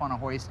 raise it up on a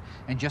hoist,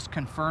 and just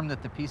confirm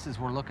that the pieces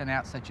we're looking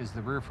at, such as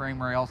the rear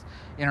frame rails,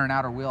 inner and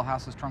outer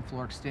wheelhouses, trunk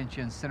floor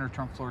extensions, center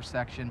trunk floor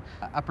section,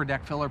 upper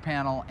deck filler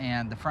panel,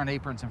 and the front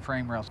aprons and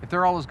frame rails. If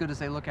they're all as good as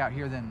they look out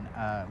here, then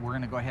we're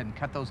going to go ahead and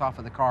cut those off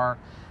of the car,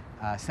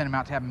 send them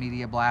out to have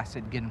media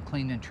blasted, get them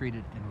cleaned and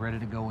treated, and ready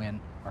to go in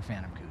our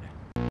Phantom Cuda.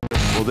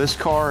 Well, this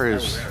car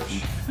is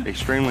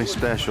extremely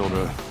special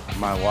to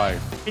my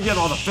wife. You did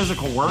all the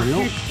physical work.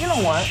 You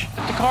know what?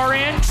 Put the car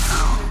in.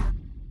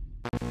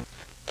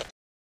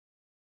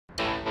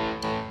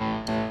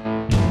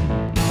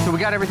 So we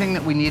got everything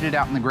that we needed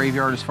out in the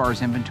graveyard as far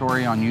as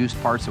inventory on used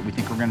parts that we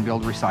think we're going to be able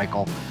to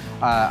recycle.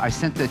 I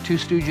sent the two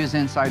stooges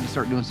inside to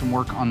start doing some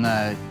work on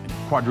the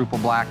quadruple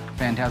black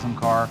Phantasm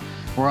car.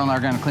 We're only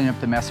going to clean up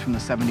the mess from the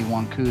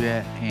 71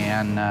 Cuda,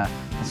 and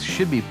this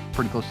should be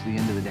pretty close to the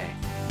end of the day.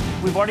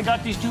 We've already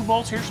got these two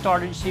bolts here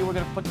started. You see, we're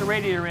going to put the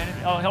radiator in.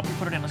 I'll help you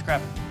put it in. Let's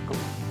grab it. Go.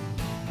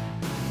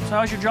 So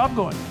how's your job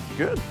going?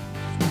 Good.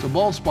 It's a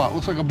bald spot.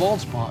 Looks like a bald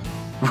spot.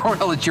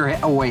 Royal, it's your head.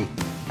 Oh, wait.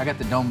 I got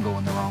the dome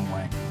going the wrong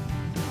way.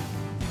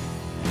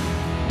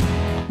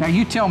 Now,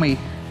 you tell me,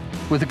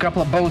 with a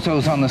couple of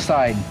bozos on the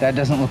side, that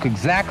doesn't look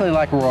exactly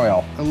like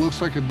Royal. It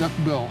looks like a duck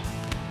bill.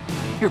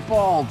 You're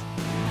bald.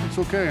 It's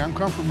okay. I'm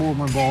comfortable with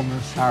my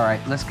baldness. All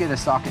right, let's get a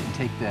socket and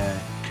take the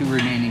two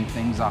remaining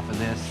things off of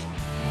this.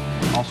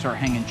 I'll start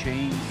hanging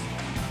chains.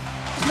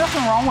 There's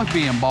nothing wrong with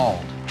being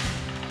bald.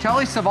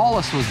 Telly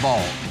Savalas was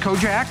bald.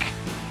 Kojak?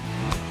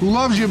 Who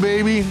loves you,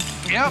 baby?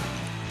 Yep.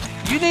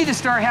 You need to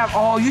start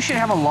you should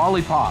have a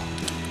lollipop.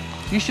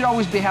 You should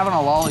always be having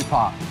a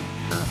lollipop.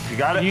 You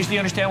got it? You usually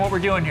understand what we're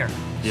doing here.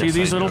 Yes, See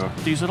these I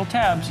little do.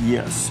 tabs?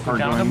 Yes. Put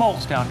down the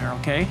bolts down there,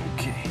 okay?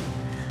 Okay.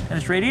 And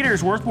this radiator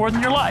is worth more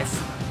than your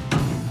life.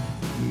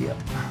 Yep.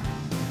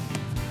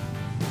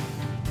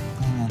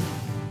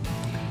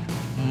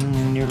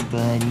 Your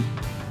buddy.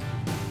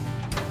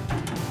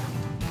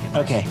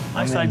 Okay.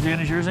 My side's in.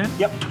 Is yours in?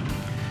 Yep.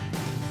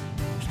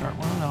 Start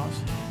one of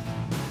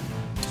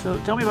those. So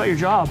tell me about your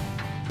job.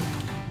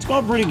 It's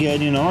going pretty good,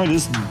 you know. I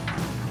just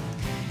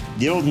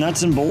deal with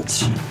nuts and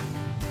bolts.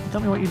 Tell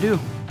me what you do.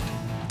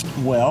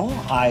 Well,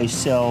 I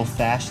sell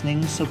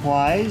fastening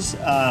supplies.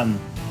 I'm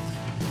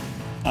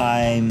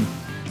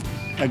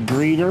a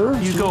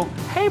greeter. You go,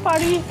 hey,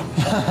 buddy.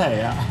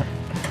 Yeah.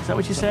 Is that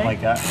what you say? Like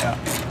that, yeah.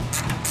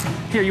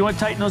 Here, you want to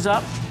tighten those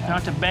up? You don't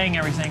have to bang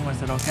everything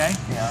with it, okay?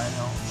 Yeah, I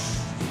know.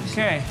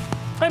 Okay.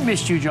 I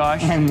missed you,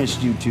 Josh. I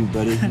missed you too,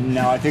 buddy.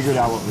 No, I figured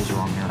out what was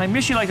wrong here. I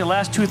miss you like the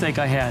last toothache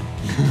I had.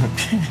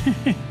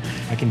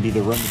 I can be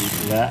the remedy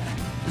for that.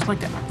 Just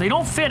like that. They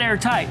don't fit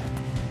airtight.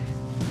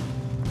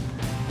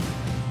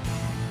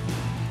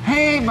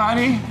 Hey,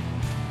 buddy.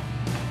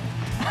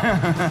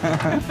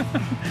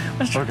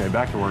 Okay,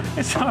 back to work.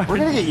 It's hard. We're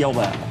gonna get yelled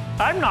at.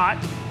 I'm not.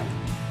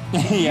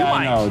 Yeah,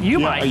 might. I know. You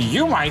might.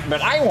 You might,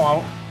 but I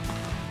won't.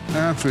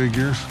 That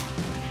figures.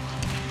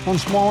 One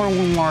smaller,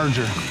 one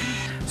larger.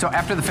 So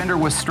after the fender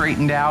was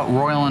straightened out,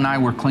 Royal and I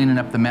were cleaning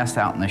up the mess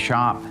out in the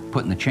shop,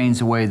 putting the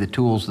chains away, the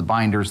tools, the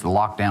binders, the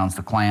lockdowns,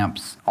 the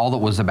clamps. All that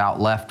was about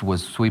left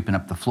was sweeping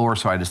up the floor,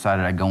 so I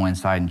decided I'd go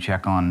inside and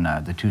check on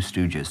the two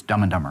stooges,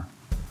 Dumb and Dumber.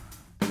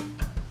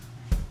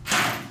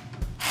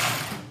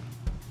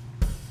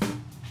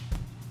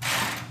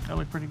 That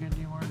look pretty good to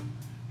you, Mark?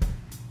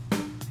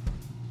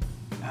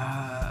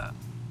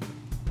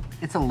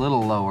 It's a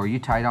little low. Are you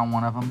tight on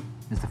one of them?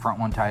 Is the front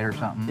one tight or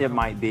something? It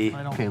might be.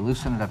 Okay,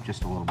 loosen it up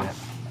just a little bit.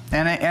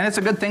 And it's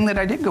a good thing that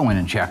I did go in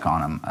and check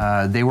on them.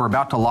 They were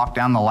about to lock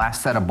down the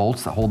last set of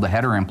bolts that hold the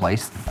header in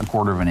place,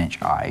 1/4 of an inch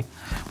high,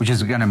 which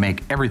is going to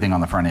make everything on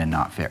the front end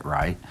not fit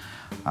right.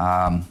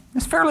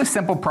 It's a fairly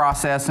simple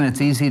process and it's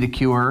easy to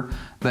cure,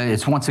 but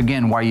it's once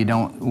again why you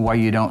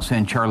don't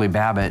send Charlie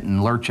Babbitt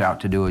and Lurch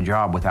out to do a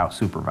job without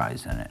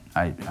supervising it.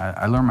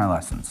 I learned my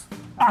lessons.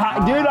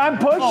 Dude, I'm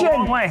pushing.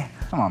 Long way.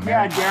 Come on,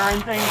 Yeah, man.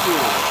 Darren, thank you.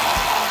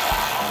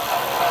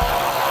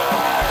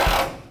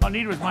 All I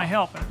needed was my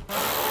help.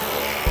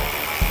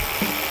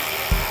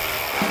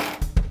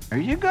 There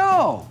you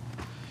go.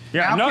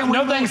 Yeah, Now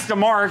no thanks to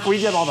Mark. We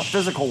did all the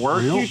physical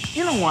work.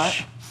 You know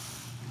what?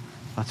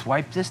 Let's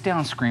wipe this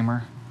down,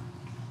 Screamer.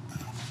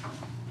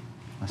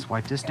 Let's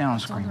wipe this down,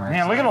 Screamer.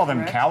 Man, look at all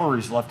them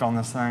calories left on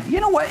this thing.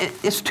 You know what?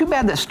 It's too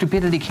bad that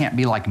stupidity can't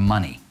be like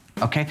money,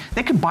 okay?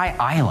 They could buy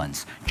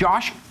islands.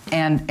 Josh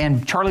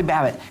and Charlie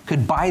Babbitt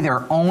could buy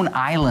their own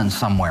island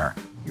somewhere.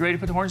 You ready to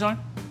put the horns on?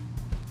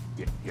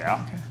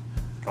 Yeah. Okay.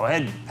 Go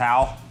ahead,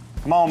 pal.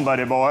 Come on,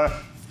 buddy boy.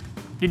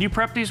 Did you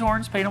prep these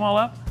horns, paint them all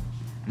up?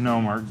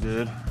 No, Mark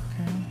did.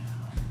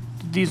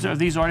 Okay. Have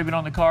these already been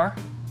on the car?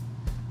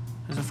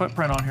 There's a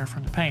footprint on here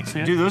from the paint, see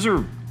it? Dude, those are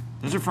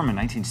from a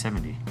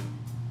 1970.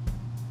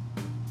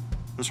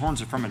 Those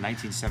horns are from a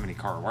 1970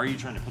 car. Why are you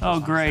trying to put those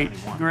on great,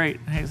 71? great.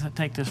 Hey,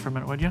 take this for a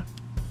minute, would you?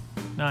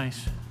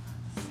 Nice.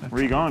 Where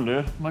are you going,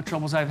 dude? What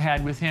troubles I've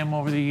had with him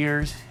over the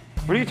years.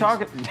 What are you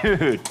talking,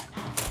 dude?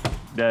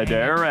 Dead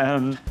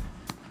around.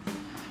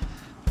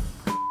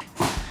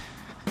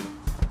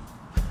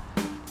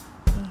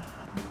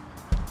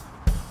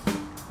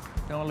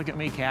 Don't look at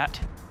me, cat.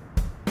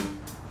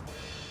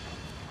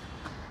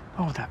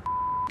 Oh, that.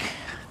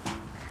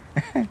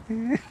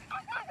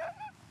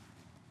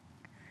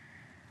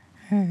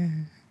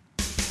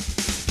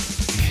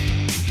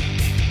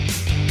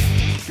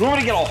 You want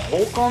me to get a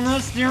Hulk on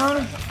this,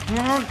 Darren?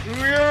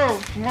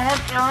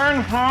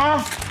 Darren, huh?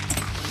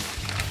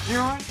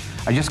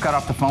 Darren? I just got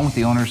off the phone with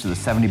the owners of the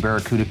 70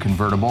 Barracuda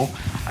convertible.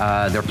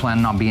 They're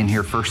planning on being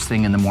here first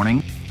thing in the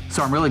morning.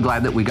 So I'm really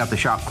glad that we got the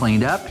shop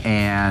cleaned up,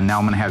 and now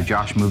I'm gonna have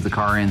Josh move the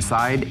car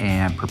inside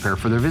and prepare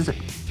for their visit.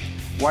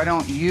 Why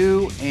don't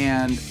you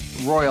and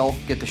Royal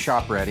get the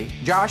shop ready?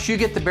 Josh, you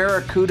get the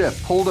Barracuda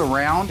pulled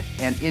around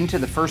and into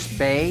the first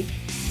bay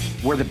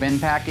where the bin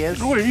pack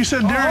is. Oh, wait, you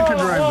said Darren could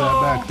drive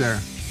that back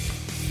there.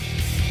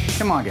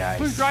 Come on, guys.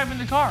 Who's driving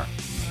the car?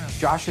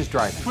 Josh is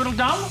driving.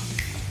 Twiddledum?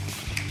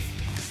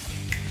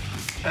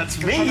 That's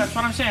me. That's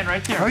what I'm saying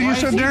right there. Oh, you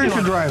said Darren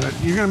could drive it.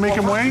 You're gonna make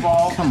him wait?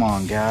 Come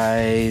on,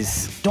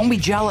 guys. Don't be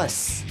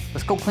jealous.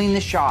 Let's go clean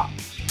this shop.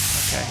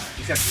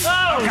 Okay.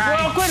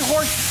 Well, quit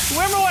horse.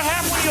 Remember what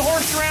happened when you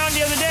horsed around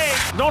the other day?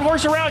 Don't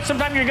horse around.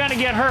 Sometime you're gonna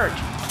get hurt.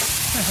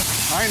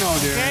 I know,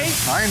 Darren. Okay?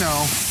 I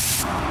know.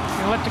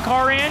 You let the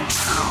car in.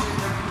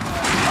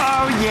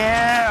 Oh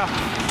yeah.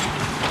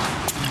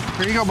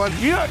 Here you go, bud.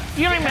 You don't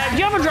even have. Do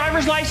you have a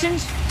driver's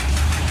license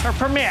or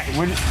permit?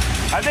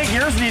 I think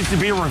yours needs to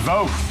be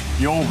revoked,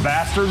 you old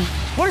bastard.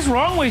 What is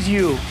wrong with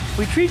you?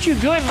 We treat you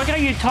good. Look how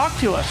you talk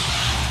to us.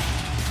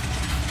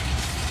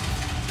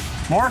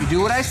 More? You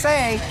do what I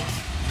say.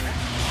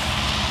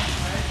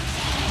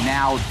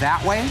 Now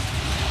that way.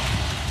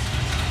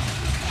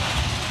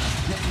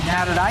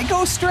 Now did I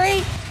go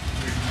straight?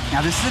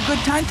 Now this is a good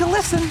time to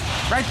listen.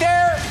 Right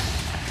there.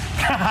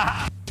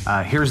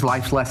 Here's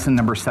life lesson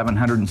number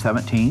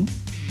 717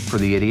 for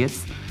the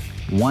idiots.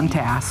 One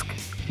task,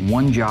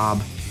 one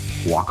job,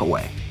 walk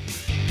away.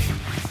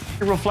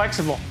 You're real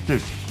flexible.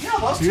 Dude. No,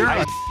 those two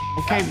are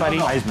okay, buddy.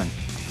 Heisman.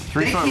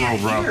 3-foot rule,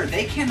 bro. Hear.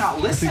 They cannot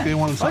listen. I think they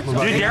wanted something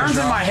about Dude, Darren's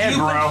in my head,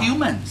 bro.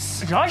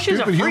 Humans. Josh is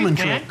a Stupid freak, human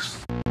man.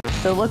 tricks.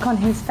 The look on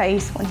his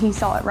face when he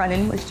saw it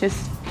running was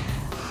just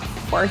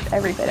worth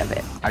every bit of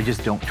it. I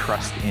just don't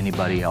trust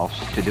anybody else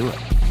to do it.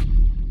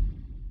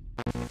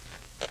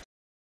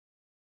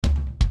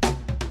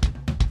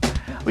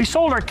 We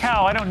sold our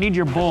cow. I don't need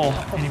your bull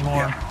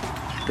anymore.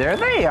 There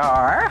they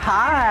are.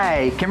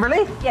 Hi,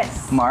 Kimberly.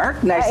 Yes.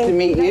 Mark, nice to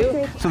meet you.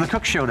 Nice. So the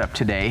cook showed up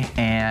today,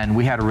 and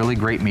we had a really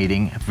great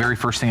meeting. Very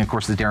first thing, of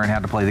course, is Darren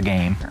had to play the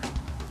game.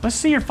 Let's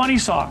see your funny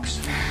socks.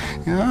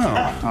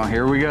 Yeah. Oh,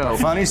 here we go.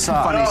 Funny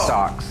socks. Funny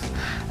socks.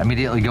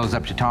 Immediately goes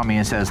up to Tommy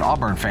and says,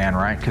 Auburn fan,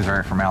 right? Because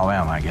they're from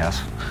Alabama, I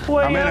guess.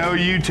 Well, I'm in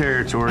OU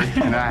territory,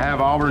 and I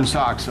have Auburn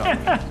socks on.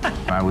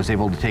 I was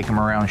able to take him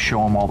around,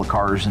 show him all the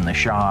cars in the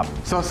shop.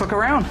 So let's look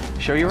around,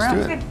 show you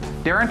around. do it.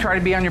 Darren, try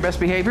to be on your best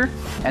behavior.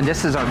 And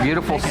this is our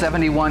beautiful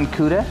 71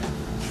 Cuda,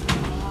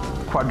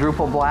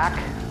 quadruple black,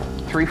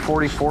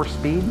 344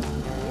 speed.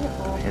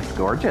 It's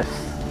gorgeous.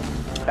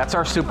 That's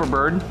our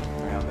Superbird.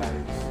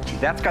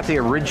 That's got the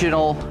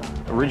original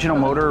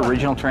motor,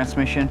 original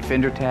transmission,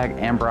 fender tag,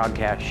 and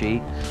broadcast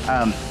sheet.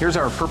 Here's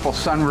our purple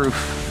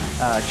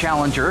sunroof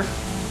Challenger.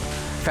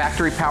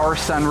 Factory power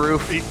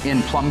sunroof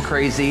in Plum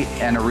Crazy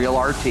and a real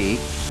RT.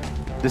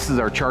 This is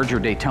our Charger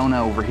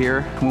Daytona over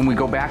here. When we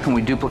go back and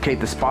we duplicate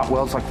the spot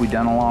welds like we've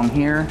done along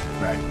here,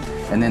 Right.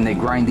 and then they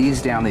grind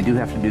these down, they do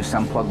have to do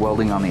some plug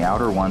welding on the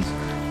outer ones,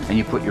 and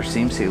you put your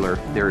seam sealer.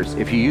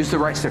 If you use the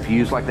right stuff, you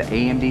use like the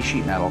AMD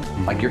sheet metal,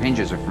 like your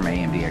hinges are from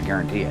AMD, I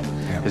guarantee it,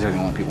 because they're the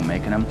only people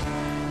making them.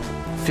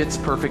 Fits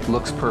perfect,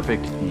 looks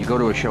perfect. You go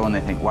to a show and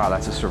they think, wow,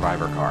 that's a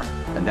Survivor car.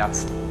 And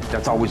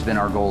that's always been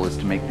our goal, is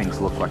to make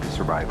things look like a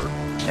Survivor.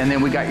 And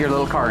then we got your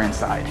little car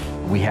inside.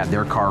 We had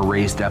their car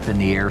raised up in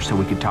the air so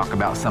we could talk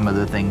about some of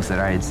the things that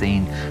I had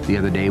seen the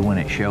other day when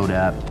it showed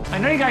up. I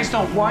know you guys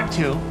don't want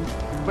to,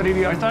 but have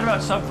you thought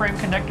about subframe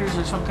connectors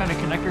or some kind of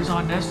connectors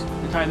on this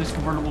to tie this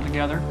convertible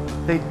together?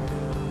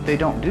 They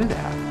don't do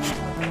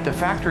that. The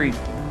factory.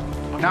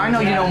 Now I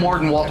know you know more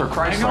than Walter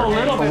Chrysler. I know a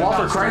little but bit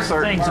Walter about certain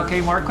Chrysler. things. Okay,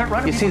 Mark, quit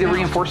running. You see the people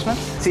down.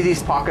 reinforcements? See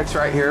these pockets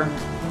right here?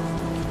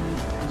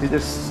 See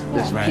this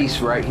piece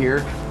right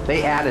here?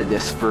 They added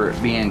this for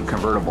being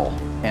convertible.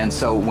 And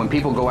so when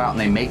people go out and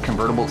they make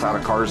convertibles out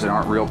of cars that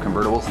aren't real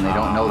convertibles and they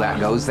don't know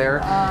that goes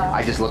there,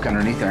 I just look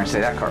underneath there and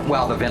say that car,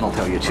 well, the VIN will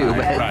tell you too,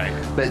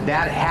 but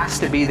that has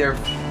to be there.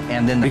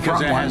 And then the Because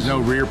front it ones, has no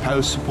rear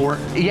post support?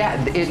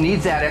 yeah, it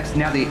needs that.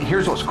 Now,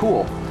 here's what's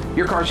cool.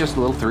 Your car's just a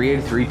little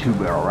 383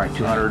 two-barrel, right?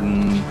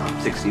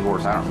 260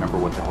 horse. I don't remember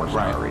what the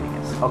horsepower rating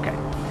is. Okay.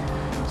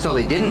 So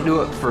they didn't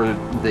do it for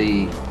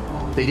the...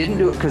 They didn't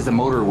do it because the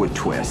motor would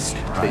twist.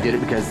 Right. They did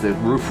it because the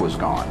roof was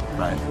gone.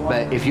 Right.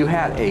 But if you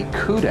had a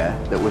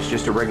Cuda that was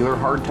just a regular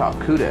hardtop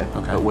Cuda,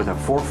 but with a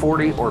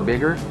 440 or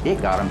bigger,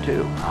 it got them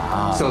too.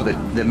 So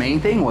the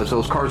main thing was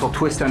those cars will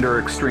twist under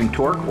extreme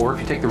torque, or if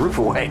you take the roof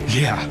away.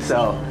 Yeah.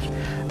 So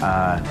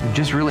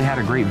just really had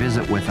a great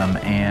visit with them,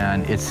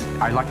 and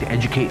I like to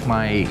educate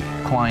my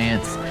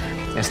clients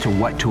as to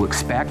what to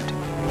expect.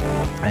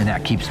 And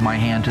that keeps my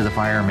hand to the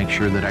fire, make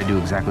sure that I do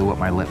exactly what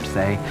my lips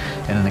say.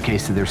 And in the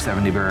case of their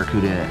 70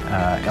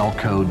 Barracuda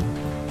L-Code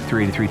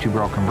 383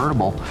 two-barrel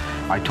convertible,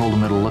 I told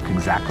them it'll look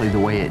exactly the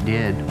way it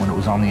did when it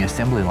was on the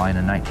assembly line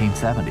in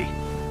 1970.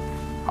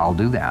 I'll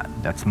do that.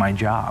 That's my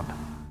job.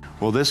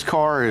 Well, this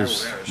car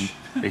is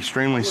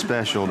extremely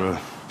special to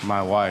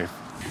my wife.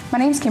 My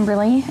name's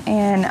Kimberly,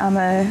 and I'm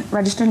a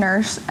registered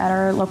nurse at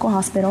our local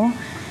hospital.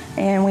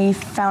 And we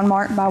found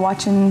Mark by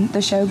watching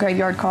the show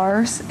Graveyard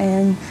Carz,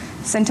 and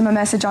sent him a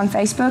message on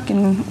Facebook,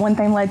 and one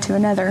thing led to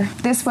another.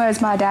 This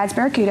was my dad's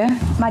Barracuda.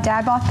 My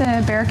dad bought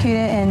the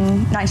Barracuda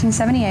in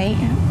 1978,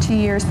 2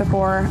 years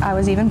before I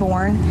was even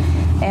born,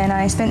 and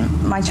I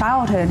spent my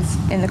childhood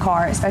in the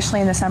car,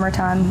 especially in the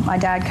summertime. My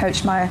dad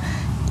coached my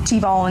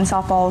t-ball and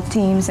softball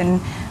teams, and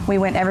we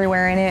went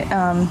everywhere in it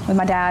with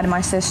my dad and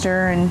my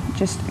sister, and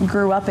just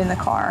grew up in the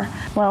car.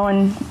 Well,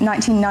 in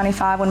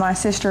 1995, when my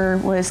sister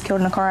was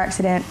killed in a car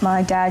accident,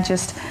 my dad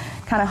just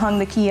kind of hung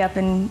the key up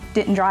and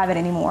didn't drive it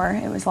anymore.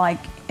 It was like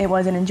it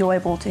wasn't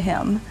enjoyable to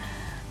him.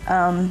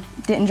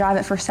 Didn't drive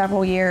it for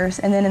several years,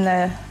 and then in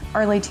the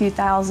early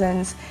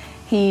 2000s,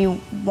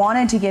 he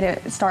wanted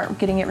to start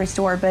getting it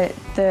restored, but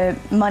the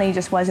money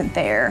just wasn't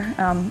there.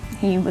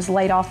 He was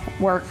laid off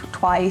work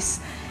twice.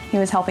 He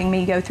was helping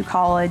me go through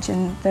college,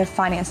 and the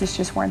finances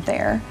just weren't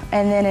there.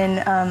 And then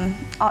in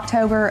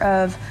October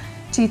of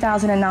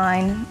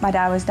 2009, my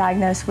dad was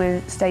diagnosed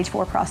with stage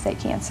 4 prostate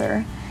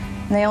cancer.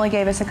 And they only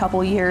gave us a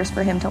couple years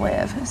for him to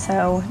live.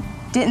 So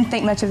didn't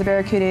think much of the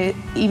Barracuda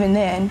even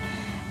then,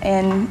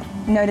 and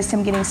noticed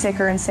him getting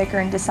sicker and sicker,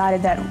 and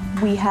decided that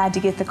we had to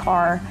get the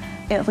car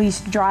at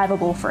least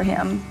drivable for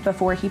him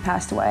before he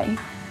passed away.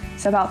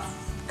 So about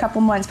a couple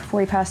months before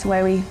he passed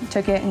away, we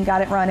took it and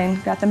got it running,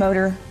 got the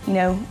motor,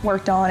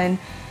 worked on, and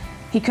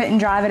he couldn't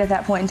drive it at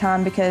that point in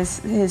time because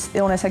his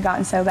illness had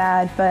gotten so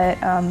bad, but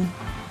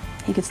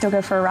he could still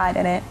go for a ride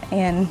in it.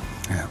 And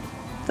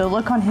the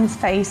look on his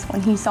face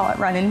when he saw it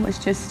running was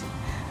just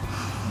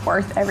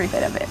worth every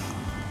bit of it.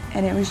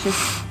 And it was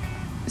just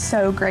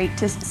so great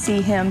to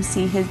see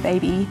his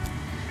baby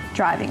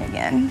driving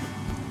again.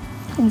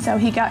 And so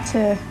he got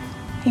to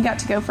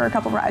go for a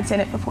couple rides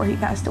in it before he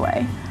passed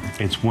away.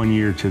 It's 1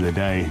 year to the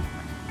day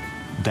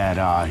that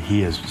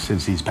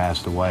since he's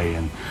passed away,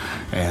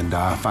 and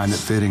I find it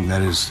fitting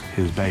that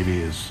his baby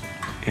is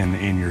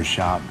in your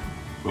shop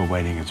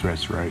awaiting its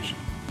restoration.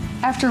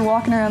 After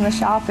walking around the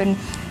shop and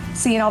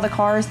seeing all the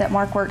cars that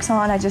Mark works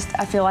on, I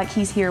feel like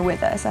he's here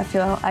with us.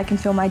 I can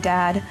feel my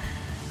dad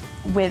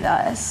with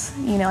us.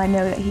 I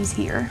know that he's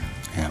here.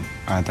 Yeah,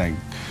 I think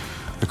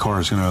the car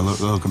is going to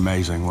look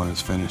amazing when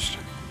it's finished.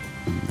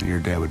 Your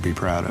dad would be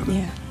proud of it.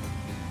 Yeah,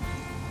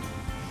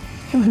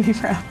 he would be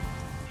proud.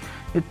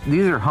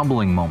 These are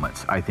humbling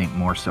moments, I think,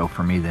 more so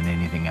for me than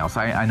anything else.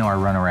 I know I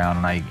run around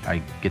and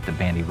I get the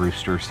bandy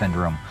rooster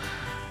syndrome,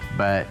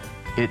 but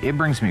it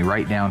brings me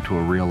right down to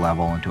a real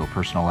level and to a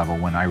personal level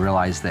when I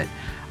realize that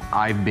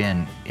I've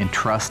been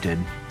entrusted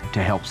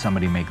to help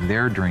somebody make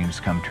their dreams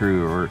come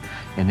true, or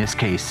in this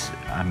case,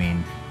 I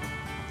mean,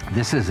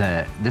 this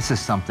is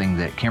something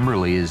that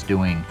Kimberly is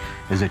doing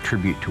as a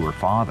tribute to her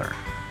father.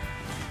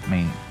 I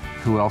mean,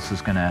 who else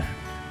is gonna,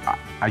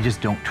 I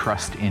just don't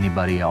trust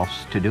anybody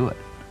else to do it.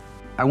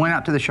 I went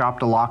out to the shop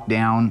to lock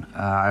down.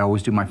 I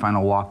always do my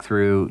final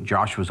walkthrough.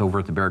 Josh was over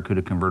at the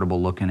Barracuda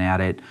convertible looking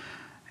at it,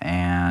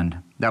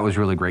 and that was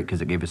really great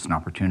because it gave us an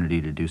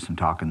opportunity to do some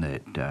talking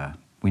that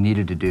we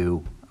needed to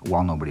do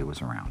while nobody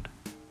was around.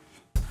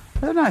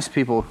 They're nice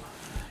people.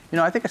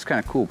 I think it's kind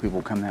of cool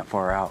people come that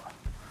far out,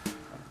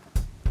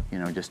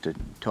 just to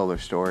tell their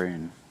story,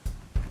 and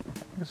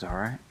it's all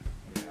right.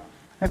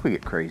 I think we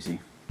get crazy.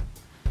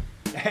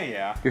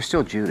 Yeah. You're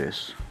still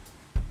Judas.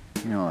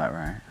 You know that,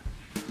 right?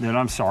 Dude,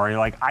 I'm sorry.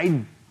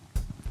 I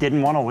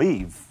didn't want to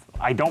leave.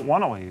 I don't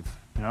want to leave.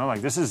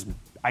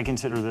 I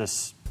consider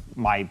this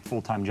my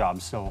full-time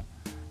job still,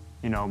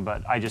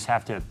 but I just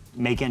have to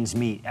make ends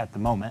meet at the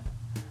moment.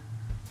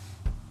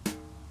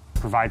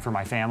 Provide for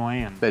my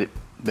family.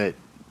 But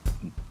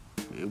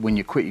when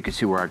you quit, you could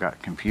see where I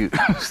got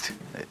confused.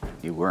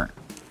 You weren't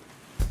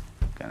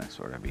gonna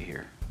sort of be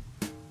here.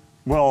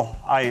 Well,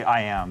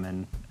 I am,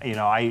 and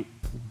I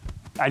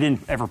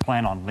didn't ever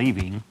plan on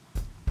leaving.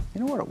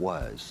 You know what it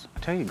was?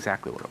 I'll tell you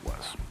exactly what it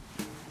was.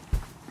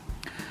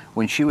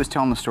 when she was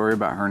telling the story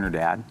about her and her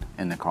dad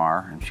in the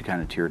car, and she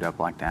kind of teared up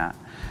like that,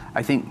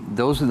 I think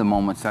those are the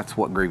moments, that's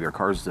what Graveyard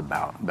Carz is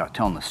about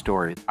telling the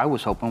story. I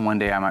was hoping one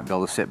day I might be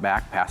able to sit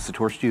back, pass the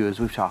torch to you, as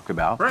we've talked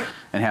about,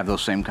 and have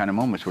those same kind of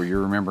moments where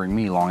you're remembering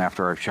me long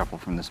after I've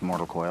shuffled from this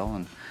mortal coil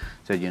and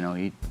said, you know,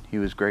 he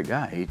was a great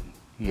guy.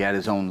 He had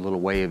his own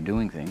little way of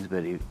doing things,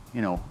 but he,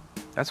 you know,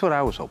 that's what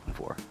I was hoping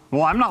for.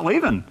 Well, I'm not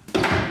leaving.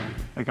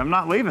 Like, I'm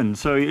not leaving,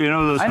 so, you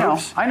know, those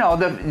hopes. I know.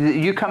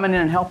 You coming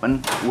in and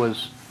helping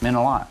meant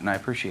a lot, and I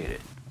appreciate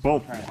it.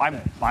 Well,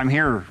 I'm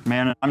here,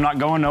 man. I'm not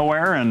going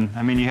nowhere, and,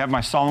 I mean, you have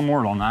my solemn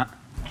word on that.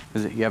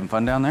 Is it, you having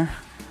fun down there?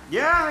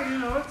 Yeah, you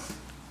know, it's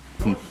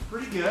going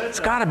pretty good. It's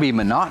got to be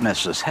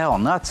monotonous as hell,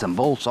 nuts and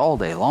bolts all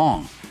day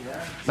long.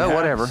 Yeah. But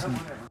whatever.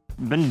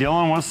 Been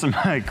dealing with some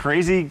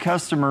crazy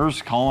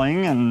customers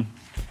calling, and...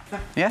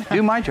 Yeah,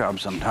 do my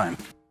job sometime.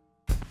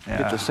 Yeah.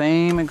 Get the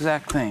same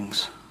exact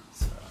things.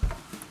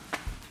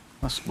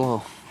 Let's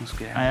blow. Let's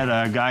get out. I had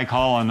a guy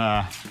call and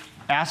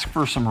ask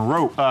for some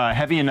rope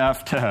heavy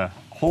enough to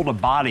hold a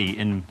body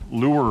and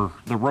lure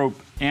the rope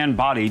and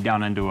body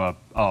down into a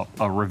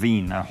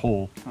ravine, a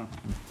hole.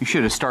 You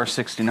should have star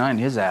 69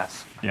 his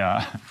ass.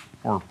 Yeah,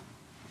 or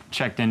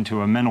checked into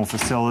a mental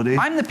facility.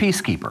 I'm the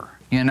peacekeeper.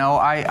 You know,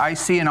 I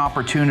see an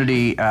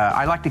opportunity.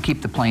 I like to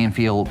keep the playing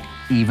field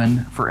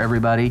even for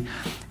everybody.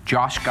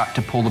 Josh got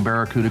to pull the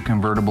Barracuda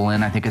convertible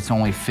in. I think it's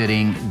only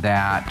fitting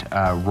that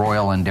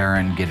Royal and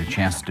Darren get a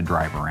chance to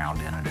drive around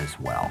in it as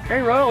well.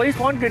 Hey, Royal, at least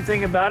one good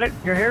thing about it,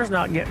 your hair's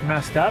not getting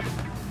messed up.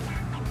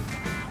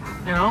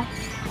 You know?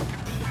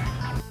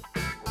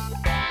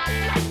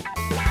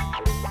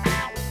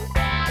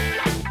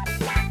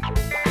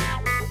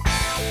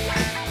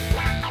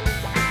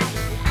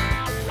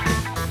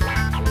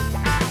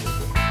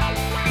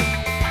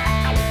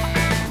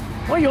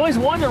 Well, you always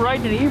wanted to ride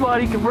an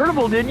E-body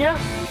convertible, didn't you?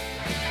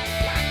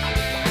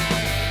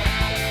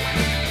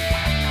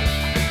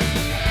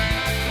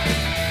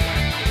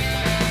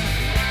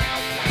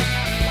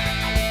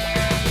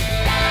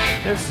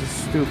 This is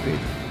stupid.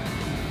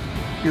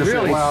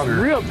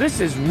 This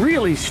is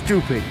really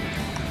stupid.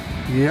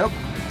 Yep.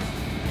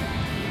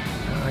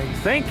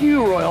 Thank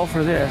you, Royal,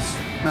 for this.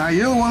 Now,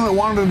 you're the one that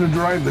wanted to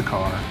drive the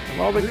car.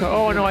 Well,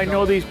 oh, no, I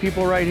know these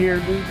people right here,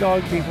 these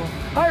dog people.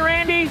 Hi,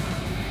 Randy.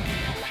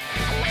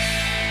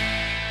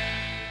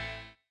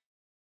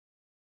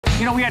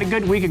 You know, we had a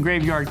good week at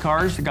Graveyard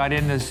Carz. Got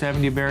in the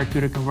 70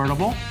 Barracuda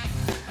convertible.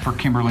 For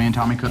Kimberly and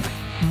Tommy Cook.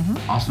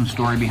 Awesome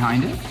story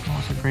behind it. Oh,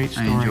 it's a great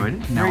story. I enjoyed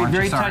it. Now,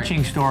 very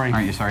touching story.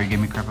 Aren't you sorry you gave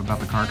me crap about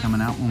the car coming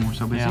out when we're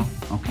so busy? Yeah.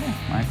 Okay,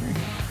 I agree.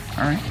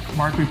 All right.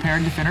 Mark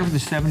repaired the fender for the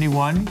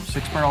 71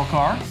 6-barrel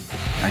car.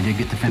 I did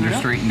get the fender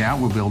straightened out.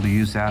 We'll be able to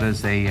use that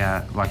as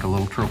a like a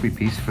little trophy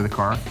piece for the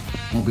car.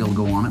 Won't be able to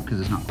go on it because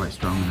it's not quite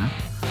strong enough.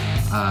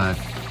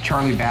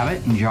 Charlie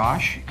Babbitt and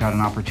Josh got an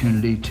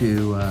opportunity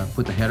to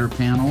put the header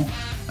panel,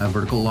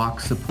 vertical lock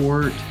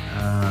support.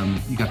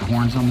 You got the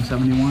horns on the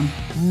 71?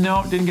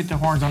 No, didn't get the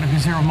horns on it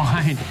because they were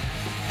mine.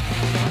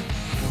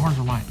 The horns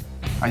were mine.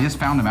 I just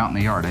found them out in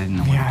the yard. I didn't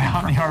know where they came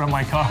out in the yard of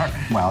my car.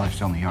 Well, they're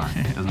still in the yard.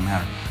 It doesn't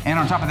matter. And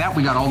on top of that,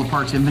 we got all the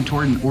parts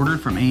inventoried and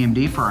ordered from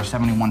AMD for our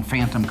 71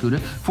 Phantom Cuda,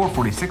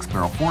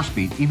 446-barrel,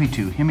 4-speed,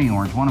 EV2, Hemi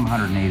Orange, one of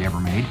 108 ever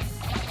made.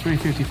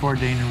 354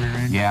 Dana rear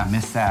end. Yeah,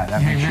 missed that.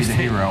 That makes you the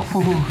hero.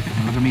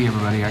 Look at me,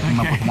 everybody. I came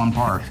up with one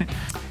part.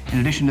 In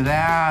addition to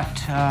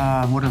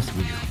that, what else did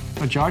we do?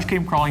 But Josh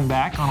came crawling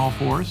back on all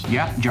fours.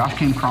 Yeah, Josh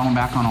came crawling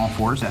back on all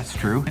fours. That's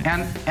true.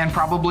 And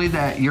probably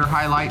your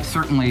highlight,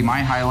 certainly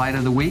my highlight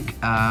of the week,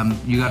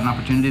 you got an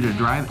opportunity to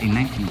drive a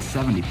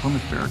 1970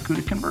 Plymouth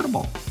Barracuda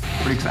convertible.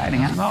 Pretty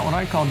exciting, huh? That's not what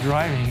I call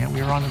driving it.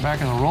 We were on the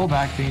back of the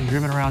rollback being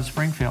driven around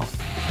Springfield.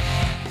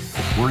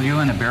 Were you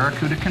in a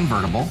Barracuda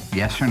convertible?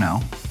 Yes or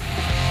no?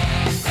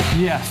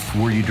 Yes.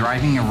 Were you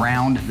driving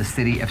around the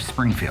city of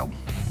Springfield?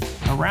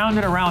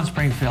 Around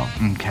Springfield.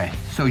 Okay.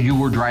 So you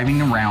were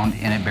driving around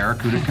in a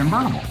Barracuda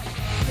convertible?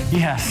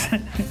 Yes.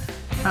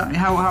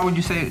 How would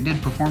you say it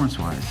did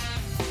performance-wise?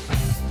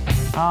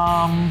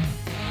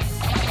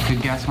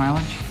 Good gas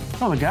mileage?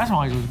 Oh, the gas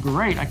mileage was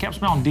great. I kept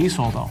smelling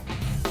diesel, though.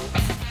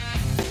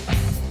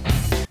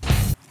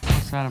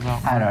 What's that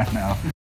about? I don't know.